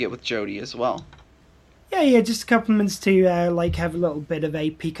hope we get with Jodie as well. Yeah, just a couple of minutes to have a little bit of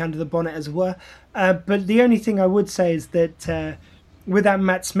a peek under the bonnet, as it were. But the only thing I would say is that with that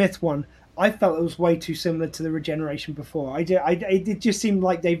Matt Smith one, I felt it was way too similar to the Regeneration before. It just seemed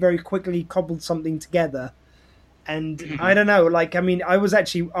like they very quickly cobbled something together. And I don't know, I was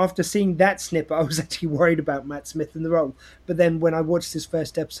actually, after seeing that snippet, I was actually worried about Matt Smith in the role. But then when I watched his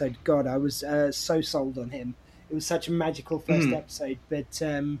first episode, God, I was so sold on him. It was such a magical first episode. But,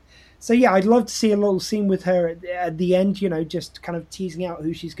 so yeah, I'd love to see a little scene with her at the end, just kind of teasing out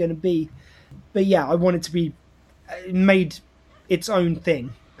who she's going to be. But yeah, I want it to be made its own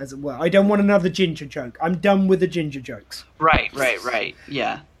thing, as it were. I don't want another Ginger joke. I'm done with the Ginger jokes. Right,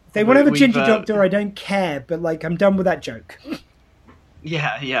 yeah. If they want to have a Ginger Doctor, I don't care, but I'm done with that joke.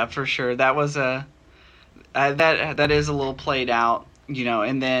 Yeah, for sure. That was that is a little played out,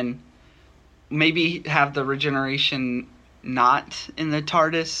 and then maybe have the regeneration not in the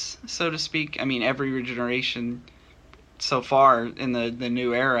TARDIS, so to speak. I mean, every regeneration so far in the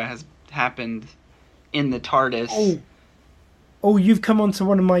new era has happened in the TARDIS. Oh, you've come on to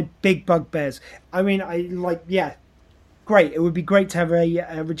one of my big bugbears. I mean, great. It would be great to have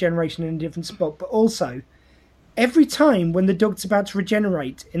a regeneration in a different spot, but also, every time when the Doctor's about to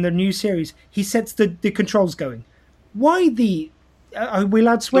regenerate in the new series, he sets the controls going. Why are we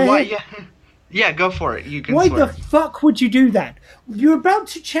allowed to swear? Yeah, go for it. You can Why swear. the fuck would you do that? You're about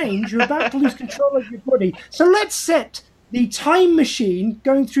to change. You're about to lose control of your body. So let's set the time machine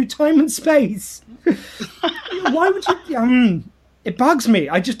going through time and space. Why would you... It bugs me.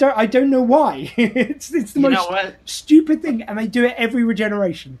 I don't know why. It's the most stupid thing, and they do it every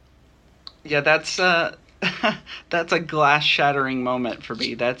regeneration. Yeah, that's a glass shattering moment for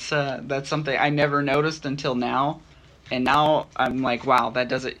me. That's something I never noticed until now. And now I'm like, wow,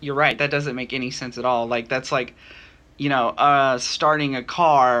 you're right, that doesn't make any sense at all. That's like, starting a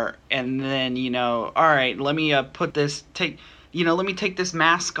car and then, all right, let me take this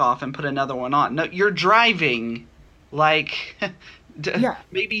mask off and put another one on. No, you're driving.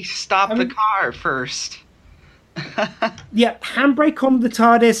 Maybe stop the car first. Yeah, handbrake on the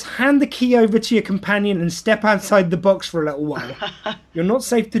TARDIS, hand the key over to your companion and step outside the box for a little while. You're not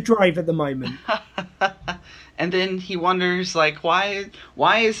safe to drive at the moment. And then he wonders, why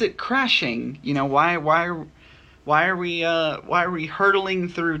is it crashing? Why are we hurtling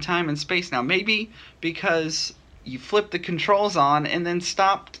through time and space now? Maybe because you flipped the controls on and then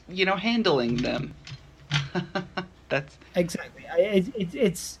stopped, handling them. That's exactly.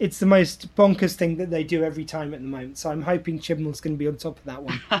 It's the most bonkers thing that they do every time at the moment. So I'm hoping Chibnall's going to be on top of that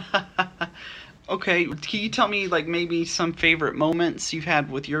one. Okay, can you tell me maybe some favorite moments you've had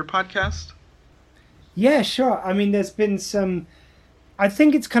with your podcast? Yeah, sure. I mean, there's been some. I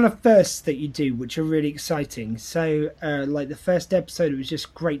think it's kind of firsts that you do, which are really exciting. So, like the first episode, it was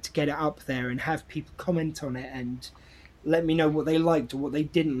just great to get it up there and have people comment on it and let me know what they liked or what they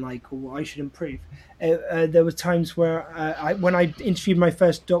didn't like or what I should improve. There were times where when I interviewed my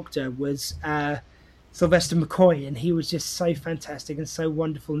first Doctor was Sylvester McCoy, and he was just so fantastic and so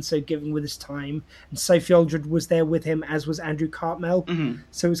wonderful and so giving with his time. And Sophie Aldred was there with him, as was Andrew Cartmel. Mm-hmm.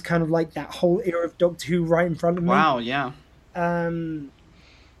 So it was kind of like that whole era of Doctor Who right in front of me. Wow, yeah.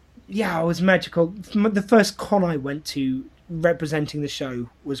 Yeah, it was magical. The first con I went to representing the show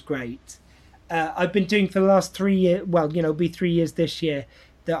was great. I've been doing for the last 3 years, well, it'll be 3 years this year,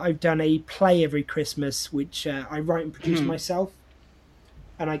 that I've done a play every Christmas, which I write and produce myself.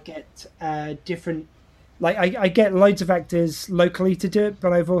 And I get different... Like, I get loads of actors locally to do it,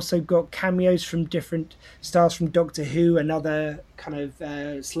 but I've also got cameos from different stars from Doctor Who and other kind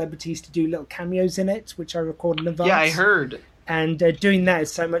of celebrities to do little cameos in it, which I record in advance. Yeah, I heard. And doing that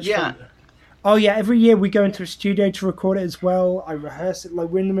is so much fun. Oh, yeah, every year we go into a studio to record it as well. I rehearse it. Like,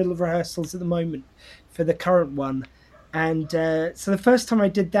 we're in the middle of rehearsals at the moment for the current one. And so the first time I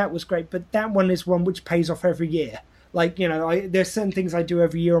did that was great, but that one is one which pays off every year. Like, there's certain things I do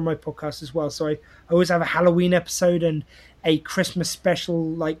every year on my podcast as well. So I always have a Halloween episode and a Christmas special,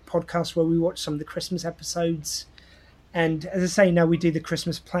 like, podcast where we watch some of the Christmas episodes. And as I say, now we do the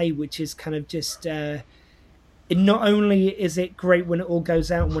Christmas play, which is kind of just... not only is it great when it all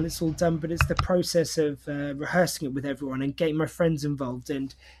goes out and when it's all done, but it's the process of rehearsing it with everyone and getting my friends involved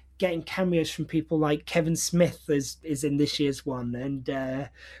and getting cameos from people like Kevin Smith is in this year's one, and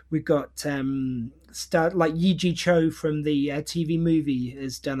we've got like Yi-Ji Cho from the TV movie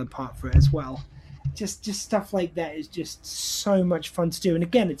has done a part for it as well. Just stuff like that is just so much fun to do, and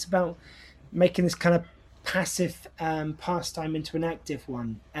again, it's about making this kind of passive pastime into an active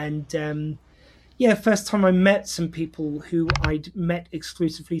one. And yeah, first time I met some people who I'd met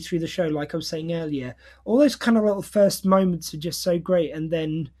exclusively through the show, like I was saying earlier. All those kind of little first moments are just so great. And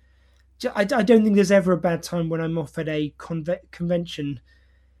then I don't think there's ever a bad time when I'm off at a convention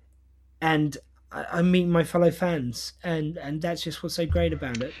and I meet my fellow fans. And that's just what's so great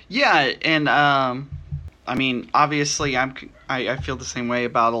about it. Yeah, and I mean, obviously I feel the same way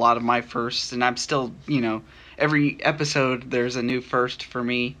about a lot of my firsts. And I'm still, every episode there's a new first for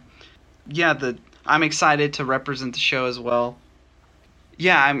me. Yeah, I'm excited to represent the show as well.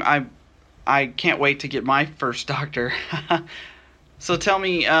 Yeah, I can't wait to get my first Doctor. So tell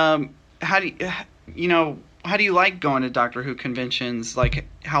me, how do you like going to Doctor Who conventions? Like,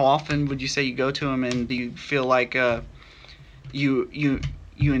 how often would you say you go to them, and do you feel like you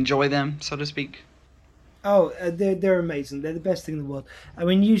enjoy them, so to speak? Oh, they're amazing. They're the best thing in the world. I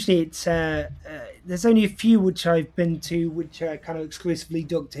mean, usually it's there's only a few which I've been to which are kind of exclusively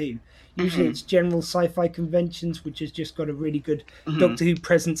Doctor Who. Usually it's general sci-fi conventions, which has just got a really good Doctor Who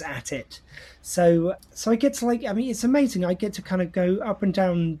presence at it. So I get to it's amazing. I get to kind of go up and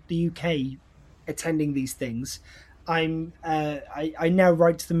down the UK attending these things. I now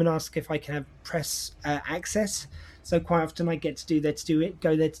write to them and ask if I can have press access. So quite often I get to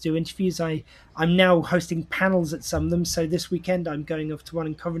go there to do interviews. I'm now hosting panels at some of them. So this weekend I'm going off to one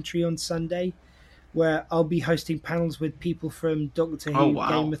in Coventry on Sunday, where I'll be hosting panels with people from Doctor Who,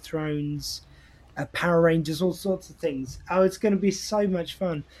 Game of Thrones, Power Rangers, all sorts of things. Oh, it's going to be so much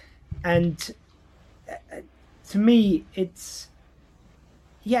fun. And to me, it's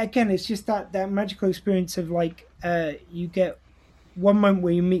just that magical experience of you get one moment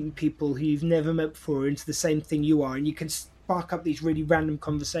where you're meeting people who you've never met before into the same thing you are, and you can spark up these really random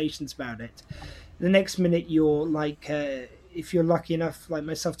conversations about it. The next minute you're if you're lucky enough, like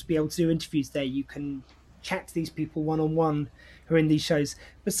myself, to be able to do interviews there, you can chat to these people one-on-one who are in these shows.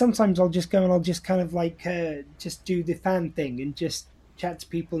 But sometimes I'll just go and I'll just kind of just do the fan thing and just chat to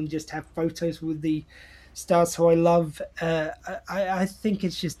people and just have photos with the stars who I love. I think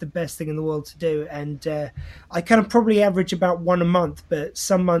it's just the best thing in the world to do. And I kind of probably average about one a month, but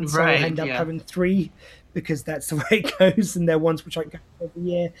some months I'll end up having 3, because that's the way it goes, and they're ones which I go every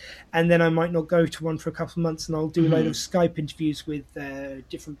year, and then I might not go to one for a couple of months, and I'll do a load of Skype interviews with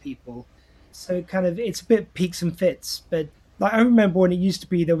different people. So it's a bit peaks and fits, but I remember when it used to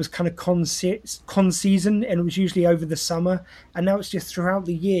be there was kind of con season, and it was usually over the summer, and now it's just throughout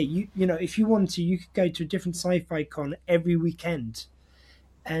the year. You know, if you wanted to, you could go to a different sci-fi con every weekend.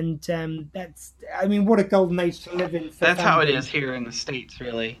 And what a golden age to live in. That's how it is here in the States,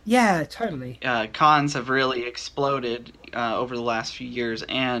 really. Yeah, totally. Cons have really exploded over the last few years,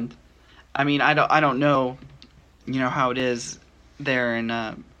 and I mean, I don't know, how it is there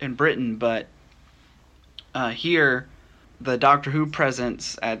in Britain, but here, the Doctor Who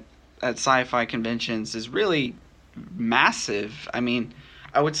presence at sci-fi conventions is really massive. I mean,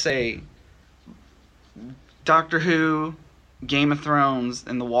 I would say Doctor Who, Game of Thrones,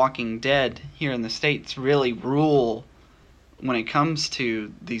 and The Walking Dead here in the States really rule when it comes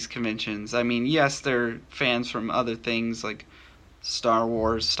to these conventions. I mean, yes, there are fans from other things like Star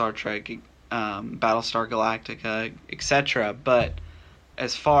Wars, Star Trek, Battlestar Galactica, etc. But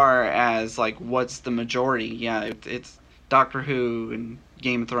as far as like what's the majority, yeah, it's Doctor Who and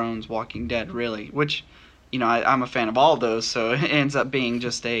Game of Thrones, Walking Dead, really. Which, you know, I'm a fan of all of those, so it ends up being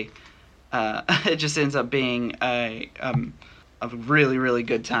just it just ends up being a really, really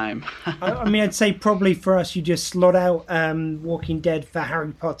good time. I mean, I'd say probably for us, you just slot out Walking Dead for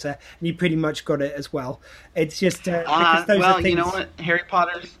Harry Potter, and you pretty much got it as well. It's just because those are things... you know what, Harry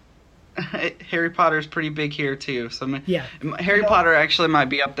Potter's pretty big here too. So yeah, Harry Potter actually might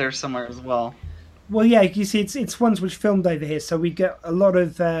be up there somewhere as well. Well, yeah, you see, it's ones which filmed over here, so we get a lot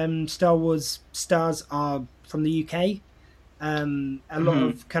of Star Wars stars are from the UK. A lot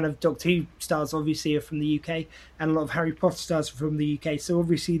of kind of Doctor Who stars obviously are from the UK, and a lot of Harry Potter stars are from the UK. So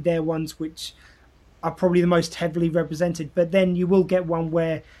obviously they're ones which are probably the most heavily represented. But then you will get one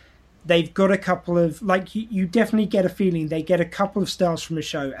where they've got a couple of, like, you definitely get a feeling they get a couple of stars from a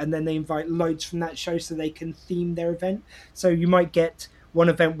show, and then they invite loads from that show so they can theme their event. So you might get one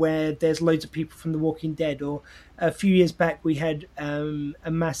event where there's loads of people from The Walking Dead, or a few years back we had a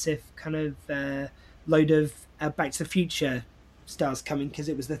massive kind of load of Back to the Future stars coming because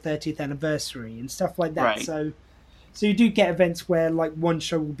it was the 30th anniversary and stuff like that. Right. So you do get events where like one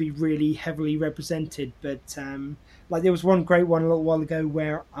show will be really heavily represented, but like there was one great one a little while ago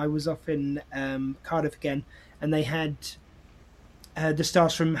where I was off in Cardiff again, and they had the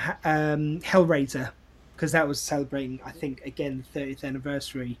stars from Hellraiser, because that was celebrating, I think, again, the 30th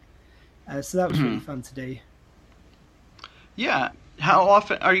anniversary. So that was really fun to do. Yeah. How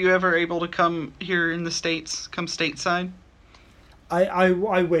often are you ever able to come here in the States, come stateside?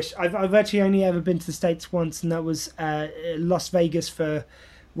 I wish. I've actually only ever been to the States once, and that was Las Vegas for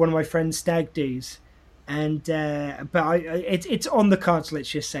one of my friend's stag do's. And but it's on the cards, let's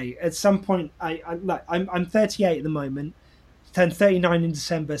just say. At some point, I'm 38 at the moment, turned 39 in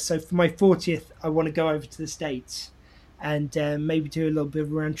December, so for my 40th, I want to go over to the States and maybe do a little bit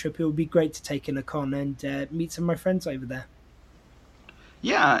of a round trip. It would be great to take in a con and meet some of my friends over there.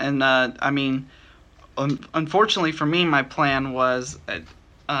 Yeah, and I mean, unfortunately for me, my plan was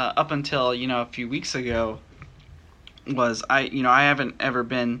up until a few weeks ago was I haven't ever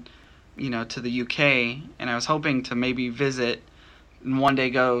been to the UK, and I was hoping to maybe visit and one day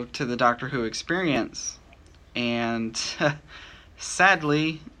go to the Doctor Who experience, and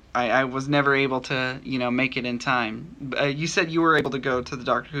sadly I was never able to make it in time. You said you were able to go to the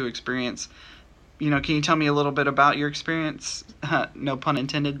Doctor Who experience. Can you tell me a little bit about your experience? No pun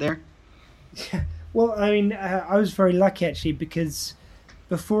intended there. Yeah. Well, I mean, I was very lucky actually, because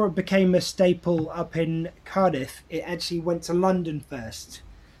before it became a staple up in Cardiff, it actually went to London first.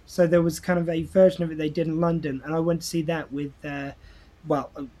 So there was kind of a version of it they did in London, and I went to see that with,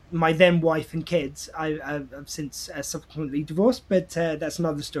 my then wife and kids. I've since subsequently divorced, but that's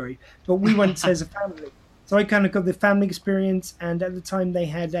another story. But we went as a family. So I kind of got the family experience, and at the time they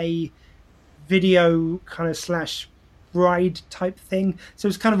had a video kind of / ride type thing. So it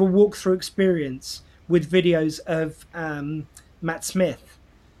was kind of a walkthrough experience with videos of Matt Smith.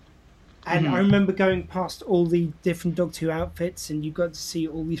 And I remember going past all the different Doctor Who outfits, and you got to see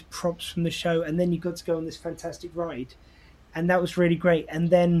all these props from the show, and then you got to go on this fantastic ride. And that was really great. And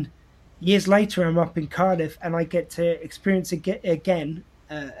then years later, I'm up in Cardiff, and I get to experience it again,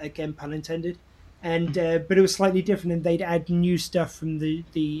 pun intended. And but it was slightly different, and they'd add new stuff from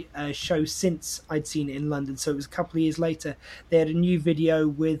the show since I'd seen it in London. So it was a couple of years later. They had a new video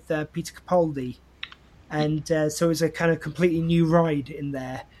with Peter Capaldi, and so it was a kind of completely new ride in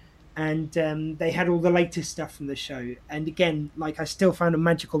there. And they had all the latest stuff from the show. And again, like, I still found it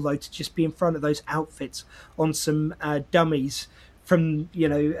magical though to just be in front of those outfits on some dummies from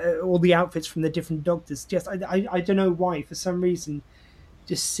all the outfits from the different Doctors. Just I don't know why, for some reason.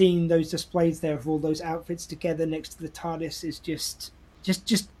 Just seeing those displays there of all those outfits together next to the TARDIS is just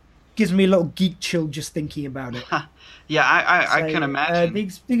gives me a little geek chill just thinking about it. Yeah, I can imagine.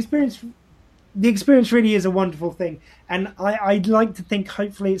 The experience really is a wonderful thing, and I'd like to think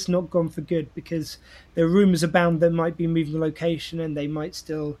hopefully it's not gone for good, because there are rumours abound that might be moving the location, and they might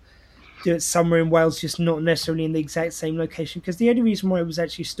still do it somewhere in Wales, just not necessarily in the exact same location. Because the only reason why it was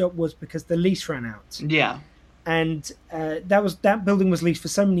actually stopped was because the lease ran out. Yeah. And that building was leased for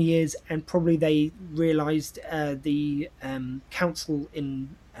so many years, and probably they realised the council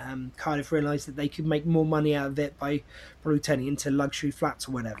in Cardiff realised that they could make more money out of it by probably turning it into luxury flats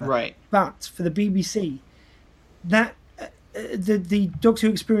or whatever. Right. But for the BBC, that the Doctor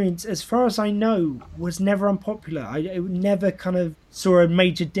Who experience, as far as I know, was never unpopular. I never kind of saw a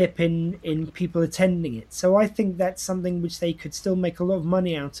major dip in people attending it. So I think that's something which they could still make a lot of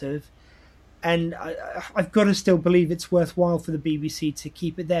money out of. And I've got to still believe it's worthwhile for the BBC to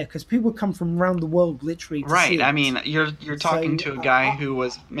keep it there, because people come from around the world literally to see it. I mean, you're talking to a guy who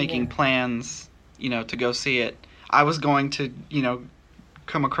was making plans, to go see it. I was going to,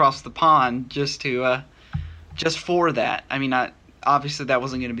 come across the pond just for that. I mean, obviously that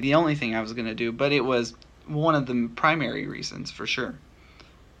wasn't going to be the only thing I was going to do, but it was one of the primary reasons for sure.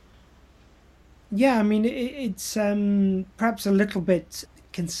 Yeah, I mean, it's perhaps a little bit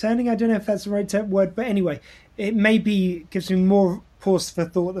concerning. I don't know if that's the right word, but anyway, it maybe gives me more pause for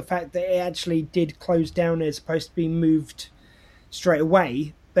thought, the fact that it actually did close down as opposed to being moved straight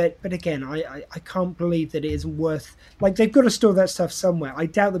away. But again, I can't believe that it isn't worth... Like, they've got to store that stuff somewhere. I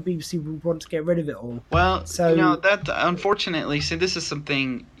doubt the BBC would want to get rid of it all. Well, that unfortunately, see, this is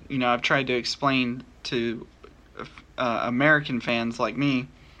something, I've tried to explain to American fans like me,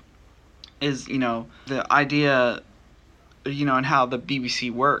 is, the idea, and how the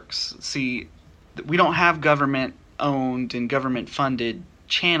BBC works. See, we don't have government-owned and government-funded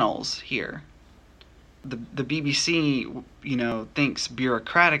channels here. The BBC, thinks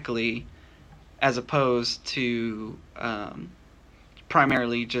bureaucratically, as opposed to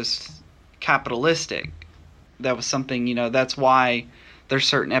primarily just capitalistic. That was something, that's why there's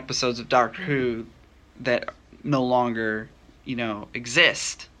certain episodes of Doctor Who that no longer,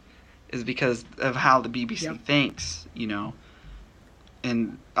 exist, is because of how the BBC thinks,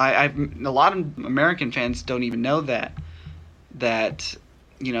 And a lot of American fans don't even know that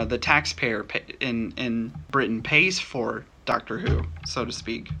the taxpayer in Britain pays for Doctor Who, so to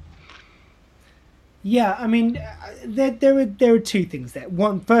speak. Yeah, I mean, there are two things there.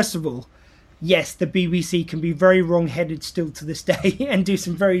 One, first of all, yes, the BBC can be very wrong-headed still to this day and do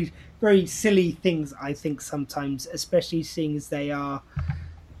some very, very silly things, I think, sometimes, especially seeing as they are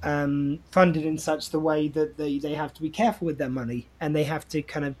funded in such the way that they have to be careful with their money and they have to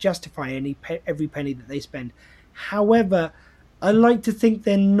kind of justify every penny that they spend. However, I like to think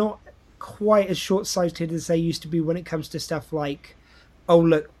they're not quite as short-sighted as they used to be when it comes to stuff like, oh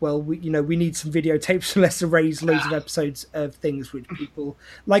look, well we need some videotapes, so let's erase loads of episodes of things which people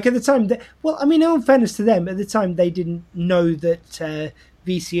like at the time. In all fairness to them, at the time they didn't know that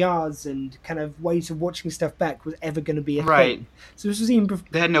VCRs and kind of ways of watching stuff back was ever going to be a thing. So this was even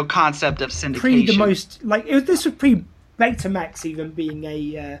they had no concept of syndication. This was pre Betamax even being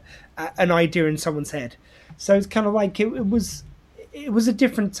an idea in someone's head. So it's kind of like it was a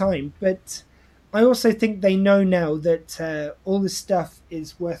different time, but I also think they know now that all this stuff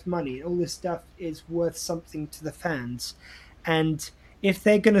is worth money. All this stuff is worth something to the fans. And if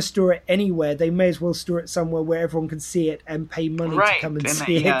they're going to store it anywhere, they may as well store it somewhere where everyone can see it and pay money to come and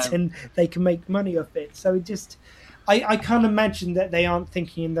see it, and they can make money off it. So it just... I can't imagine that they aren't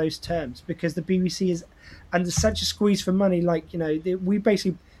thinking in those terms, because the BBC is under such a squeeze for money. Like, we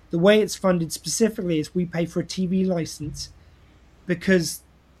basically... The way it's funded specifically is we pay for a TV license because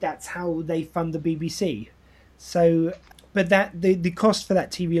that's how they fund the BBC. So, but the cost for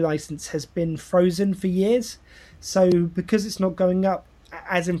that TV license has been frozen for years. So because it's not going up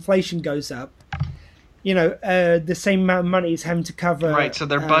as inflation goes up, the same amount of money is having to cover. Right. So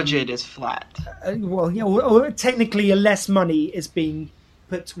their budget is flat. Or technically, less money is being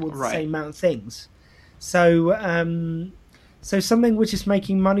put towards the same amount of things. So. So something which is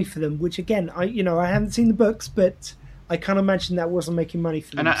making money for them, which again, I haven't seen the books, but I can't imagine that wasn't making money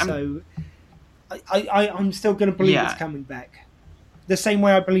for them. I'm still going to believe it's coming back. The same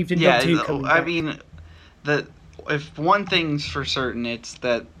way I believed in Doctor Who coming back. I mean, if one thing's for certain, it's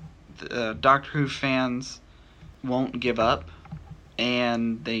that Doctor Who fans won't give up,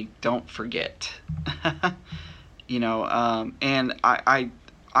 and they don't forget. And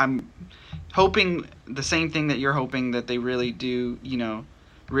I'm hoping the same thing that you're hoping, that they really do,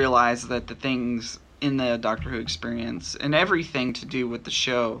 realize that the things in the Doctor Who experience and everything to do with the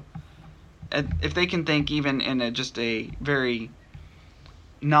show, if they can think even in just a very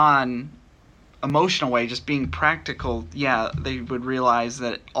non-emotional way, just being practical, they would realize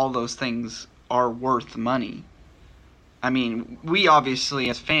that all those things are worth money. I mean, we obviously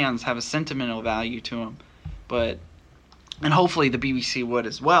as fans have a sentimental value to them, and hopefully the BBC would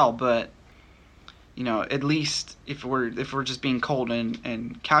as well, but at least if we're just being cold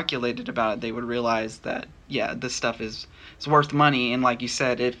and calculated about it, they would realize that this stuff is worth money. And like you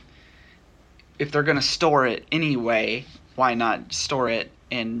said, if they're going to store it anyway, why not store it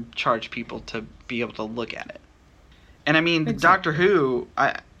and charge people to be able to look at it? And I mean, exactly. Doctor Who,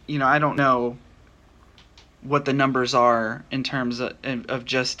 I don't know what the numbers are in terms of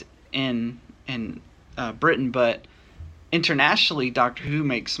just in Britain, but internationally, Doctor Who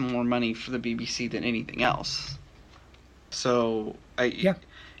makes more money for the BBC than anything else. So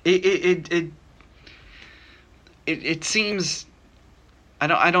it seems,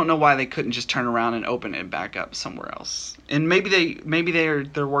 I don't know why they couldn't just turn around and open it back up somewhere else. And maybe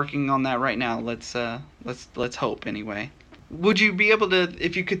they're working on that right now. Let's hope anyway. Would you be able to,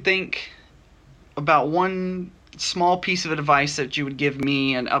 if you could think about one small piece of advice that you would give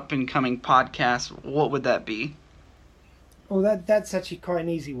me, an up and coming podcast, what would that be? Well, that's actually quite an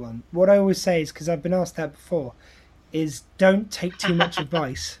easy one. What I always say is, because I've been asked that before, is don't take too much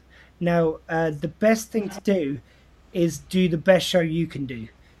advice. Now, the best thing to do is do the best show you can do.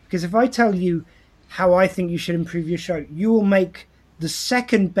 Because if I tell you how I think you should improve your show, you will make the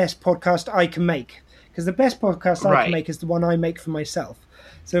second best podcast I can make. Because the best podcast I can make is the one I make for myself.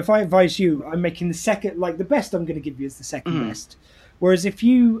 So if I advise you, I'm making the second, like the best I'm going to give you is the second best. Whereas if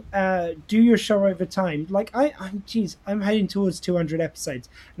you do your show over time, like I'm heading towards 200 episodes,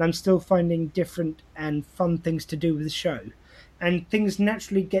 and I'm still finding different and fun things to do with the show, and things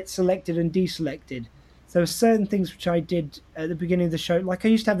naturally get selected and deselected. So certain things which I did at the beginning of the show, like I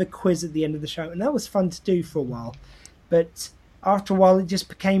used to have a quiz at the end of the show, and that was fun to do for a while, but after a while it just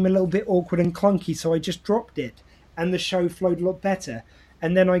became a little bit awkward and clunky, so I just dropped it, and the show flowed a lot better.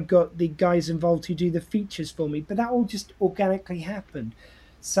 And then I got the guys involved who do the features for me. But that all just organically happened.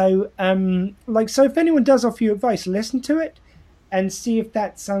 So, so if anyone does offer you advice, listen to it and see if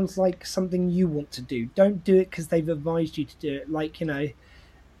that sounds like something you want to do. Don't do it because they've advised you to do it. Like,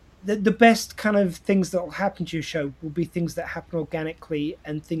 the best kind of things that will happen to your show will be things that happen organically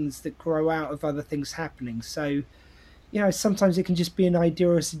and things that grow out of other things happening. So, sometimes it can just be an idea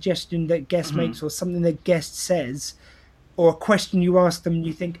or a suggestion that guest makes, or something that guest says, or a question you ask them and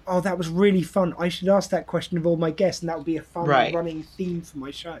you think, oh, that was really fun. I should ask that question of all my guests, and that would be a fun running theme for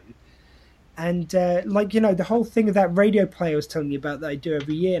my show. And the whole thing of that radio play I was telling you about that I do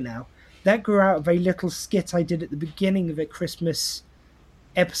every year now, that grew out of a little skit I did at the beginning of a Christmas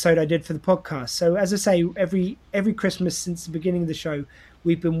episode I did for the podcast. So as I say, every Christmas since the beginning of the show,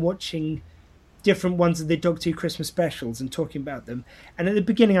 we've been watching different ones of the Doctor Who Christmas specials and talking about them. And at the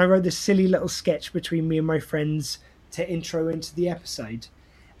beginning, I wrote this silly little sketch between me and my friends to intro into the episode,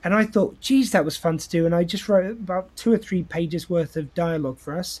 and I thought, geez, that was fun to do, and I just wrote about 2 or 3 pages worth of dialogue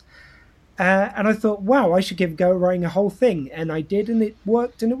for us, and I thought, wow, I should give a go at writing a whole thing, and I did, and it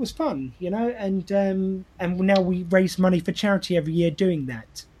worked, and it was fun, and now we raise money for charity every year doing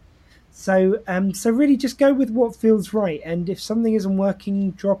that. So really just go with what feels right, and if something isn't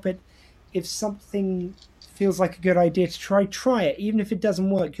working, drop it. If something feels like a good idea to try it. Even if it doesn't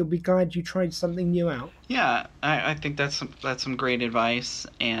work, you'll be glad you tried something new out. Yeah, I think that's some great advice.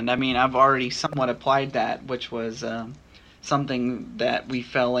 And I mean, I've already somewhat applied that, which was something that we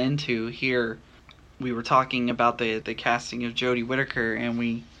fell into here. We were talking about the casting of Jodie Whittaker, and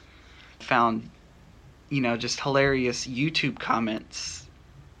we found, just hilarious YouTube comments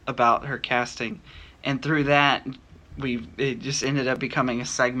about her casting. And through that, it just ended up becoming a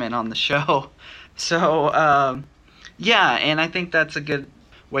segment on the show. So, and I think that's a good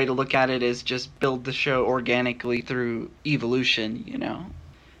way to look at it, is just build the show organically through evolution,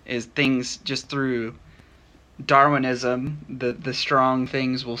 is things just through Darwinism, the strong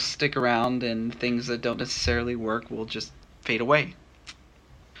things will stick around and things that don't necessarily work will just fade away.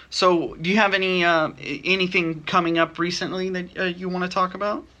 So, do you have anything coming up recently that you want to talk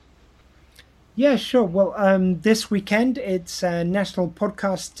about? Yeah, sure. Well, this weekend it's International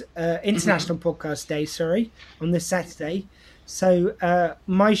Podcast Day, on this Saturday. So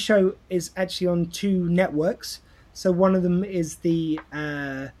my show is actually on 2 networks. So one of them is the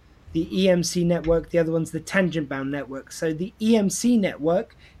EMC network, the other one's the Tangent Bound network. So the EMC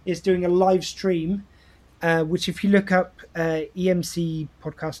network is doing a live stream, which if you look up EMC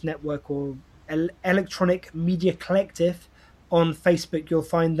Podcast Network or Electronic Media Collective on Facebook, you'll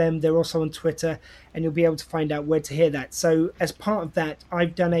find them. They're also on Twitter, and you'll be able to find out where to hear that. So as part of that,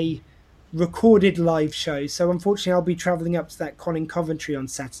 I've done a recorded live show. So unfortunately, I'll be travelling up to that con in Coventry on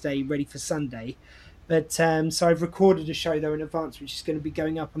Saturday, ready for Sunday. But so I've recorded a show there in advance, which is going to be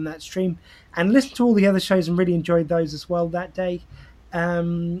going up on that stream. And listen to all the other shows and really enjoyed those as well that day.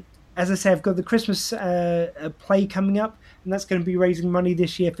 As I say, I've got the Christmas play coming up, and that's going to be raising money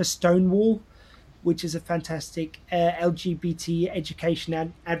this year for Stonewall, which is a fantastic LGBT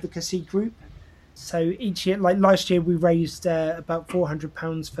education advocacy group. So each year, like last year, we raised about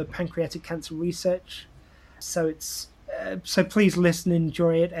 £400 for pancreatic cancer research. So it's so please listen and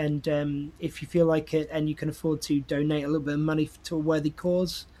enjoy it, and if you feel like it and you can afford to donate a little bit of money to a worthy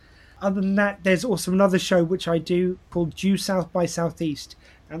cause, other than that, there's also another show which I do called Due South by Southeast.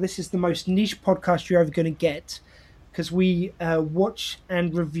 Now, this is the most niche podcast you're ever going to get, because we watch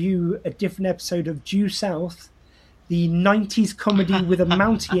and review a different episode of Due South, the 90s comedy with a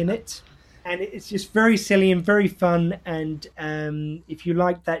Mountie in it. And it's just very silly and very fun. And if you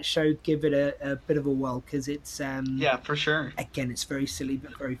like that show, give it a bit of a whirl, because it's... yeah, for sure. Again, it's very silly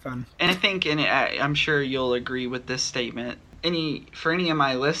but very fun. And I think, and I'm sure you'll agree with this statement, for any of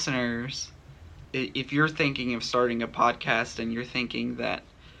my listeners, if you're thinking of starting a podcast and you're thinking that,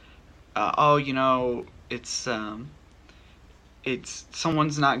 it's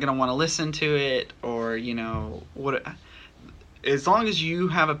someone's not going to want to listen to it, or, as long as you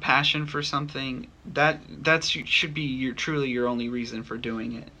have a passion for something, that should be truly your only reason for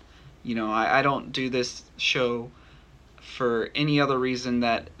doing it. I don't do this show for any other reason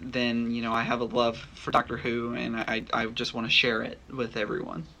than I have a love for Doctor Who, and I just want to share it with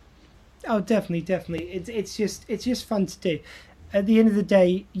everyone. Oh, definitely. It's just fun to do. At the end of the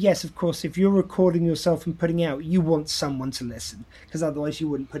day, yes, of course, if you're recording yourself and putting out, you want someone to listen, because otherwise you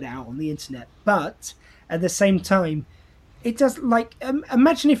wouldn't put it out on the internet. But at the same time, it does,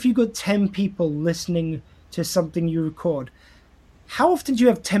 imagine if you got 10 people listening to something you record. How often do you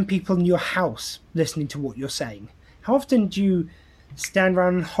have 10 people in your house listening to what you're saying? How often do you stand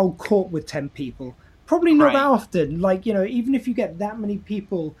around and hold court with 10 people? Probably not that often. Even if you get that many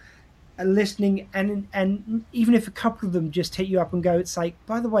people listening, and even if a couple of them just hit you up and go, it's like,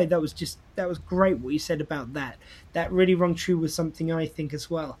 by the way, that was great what you said about that. That really rung true with something I think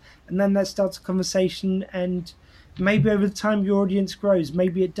as well. And then that starts a conversation, and maybe over time your audience grows,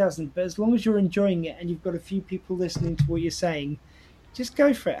 maybe it doesn't. But as long as you're enjoying it and you've got a few people listening to what you're saying, just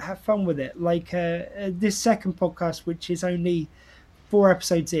go for it. Have fun with it. This second podcast, which is only 4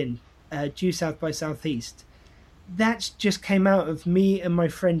 episodes in, Due South by Southeast, that just came out of me and my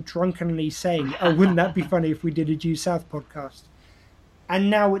friend drunkenly saying, oh, wouldn't that be funny if we did a Due South podcast? And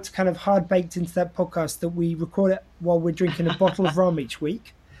now it's kind of hard baked into that podcast that we record it while we're drinking a bottle of rum each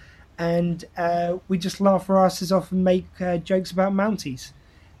week. And we just laugh our asses off and make jokes about Mounties.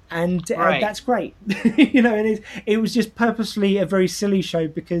 And that's great. And it was just purposely a very silly show,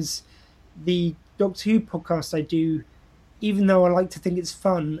 because the Doctor Who podcast I do, even though I like to think it's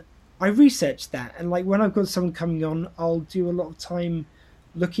fun, I research that. And when I've got someone coming on, I'll do a lot of time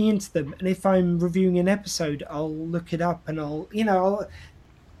looking into them. And if I'm reviewing an episode, I'll look it up, and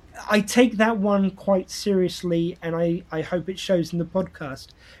I take that one quite seriously, and I hope it shows in the podcast.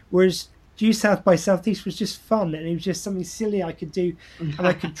 Whereas Due South by Southeast was just fun, and it was just something silly I could do, and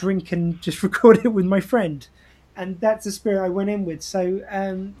I could drink and just record it with my friend. And that's the spirit I went in with. So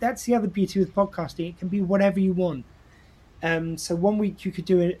that's the other beauty with podcasting. It can be whatever you want. So one week you could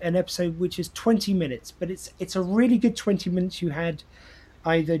do an episode which is 20 minutes, but it's a really good 20 minutes you had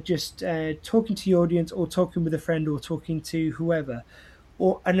either just talking to your audience, or talking with a friend, or talking to whoever.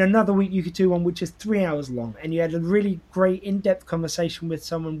 And another week you could do one which is 3 hours long, and you had a really great in-depth conversation with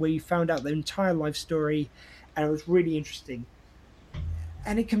someone where you found out their entire life story, and it was really interesting.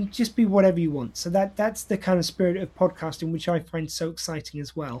 And it can just be whatever you want. So that's the kind of spirit of podcasting, which I find so exciting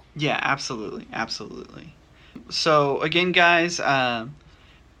as well. Yeah, absolutely. So again, guys,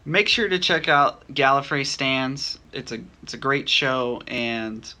 make sure to check out Gallifrey Stands. It's a great show,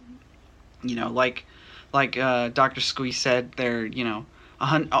 and like Dr. Squee said, they're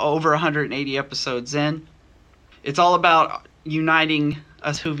over 180 episodes in. It's all about uniting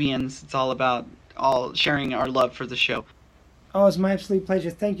us Whovians. It's all about sharing our love for the show. Oh, it's my absolute pleasure.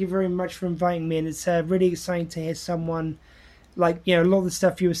 Thank you very much for inviting me, and it's really exciting to hear someone a lot of the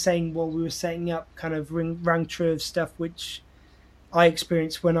stuff you were saying while we were setting up kind of rang true of stuff which I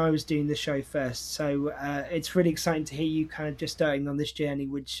experienced when I was doing the show first. So it's really exciting to hear you kind of just starting on this journey,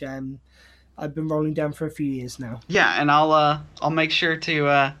 which I've been rolling down for a few years now. Yeah, and I'll make sure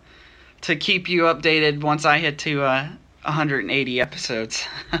to keep you updated once I hit to 180 episodes.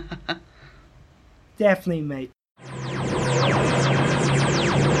 Definitely, mate.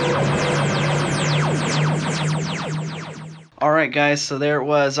 All right, guys, so there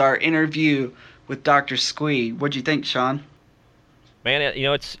was our interview with Dr. Squee. What'd you think, Sean? Man,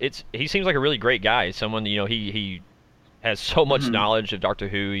 he seems like a really great guy. Someone, he has so much knowledge of Doctor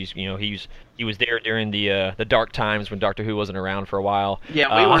Who. He was there during the dark times when Doctor Who wasn't around for a while.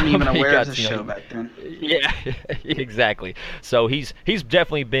 Yeah, we weren't even aware of the show back then. Yeah, exactly. So he's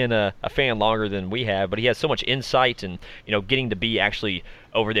definitely been a fan longer than we have, but he has so much insight, and getting to be actually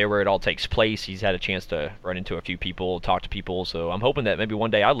over there where it all takes place. He's had a chance to run into a few people, talk to people. So I'm hoping that maybe one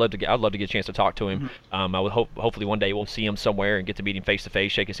day I'd love to get a chance to talk to him. I would hopefully one day we'll see him somewhere and get to meet him face to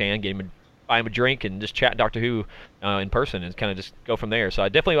face, shake his hand, give him buy him a drink and just chat Doctor Who in person and kind of just go from there. So I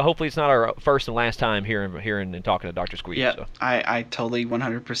definitely, hopefully it's not our first and last time hearing and talking to Dr. Squeak. Yeah, so. I totally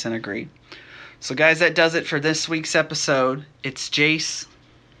 100% agree. So guys, that does it for this week's episode. It's Jace.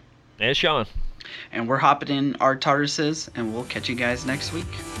 And Sean. And we're hopping in our TARDISes, and we'll catch you guys next week.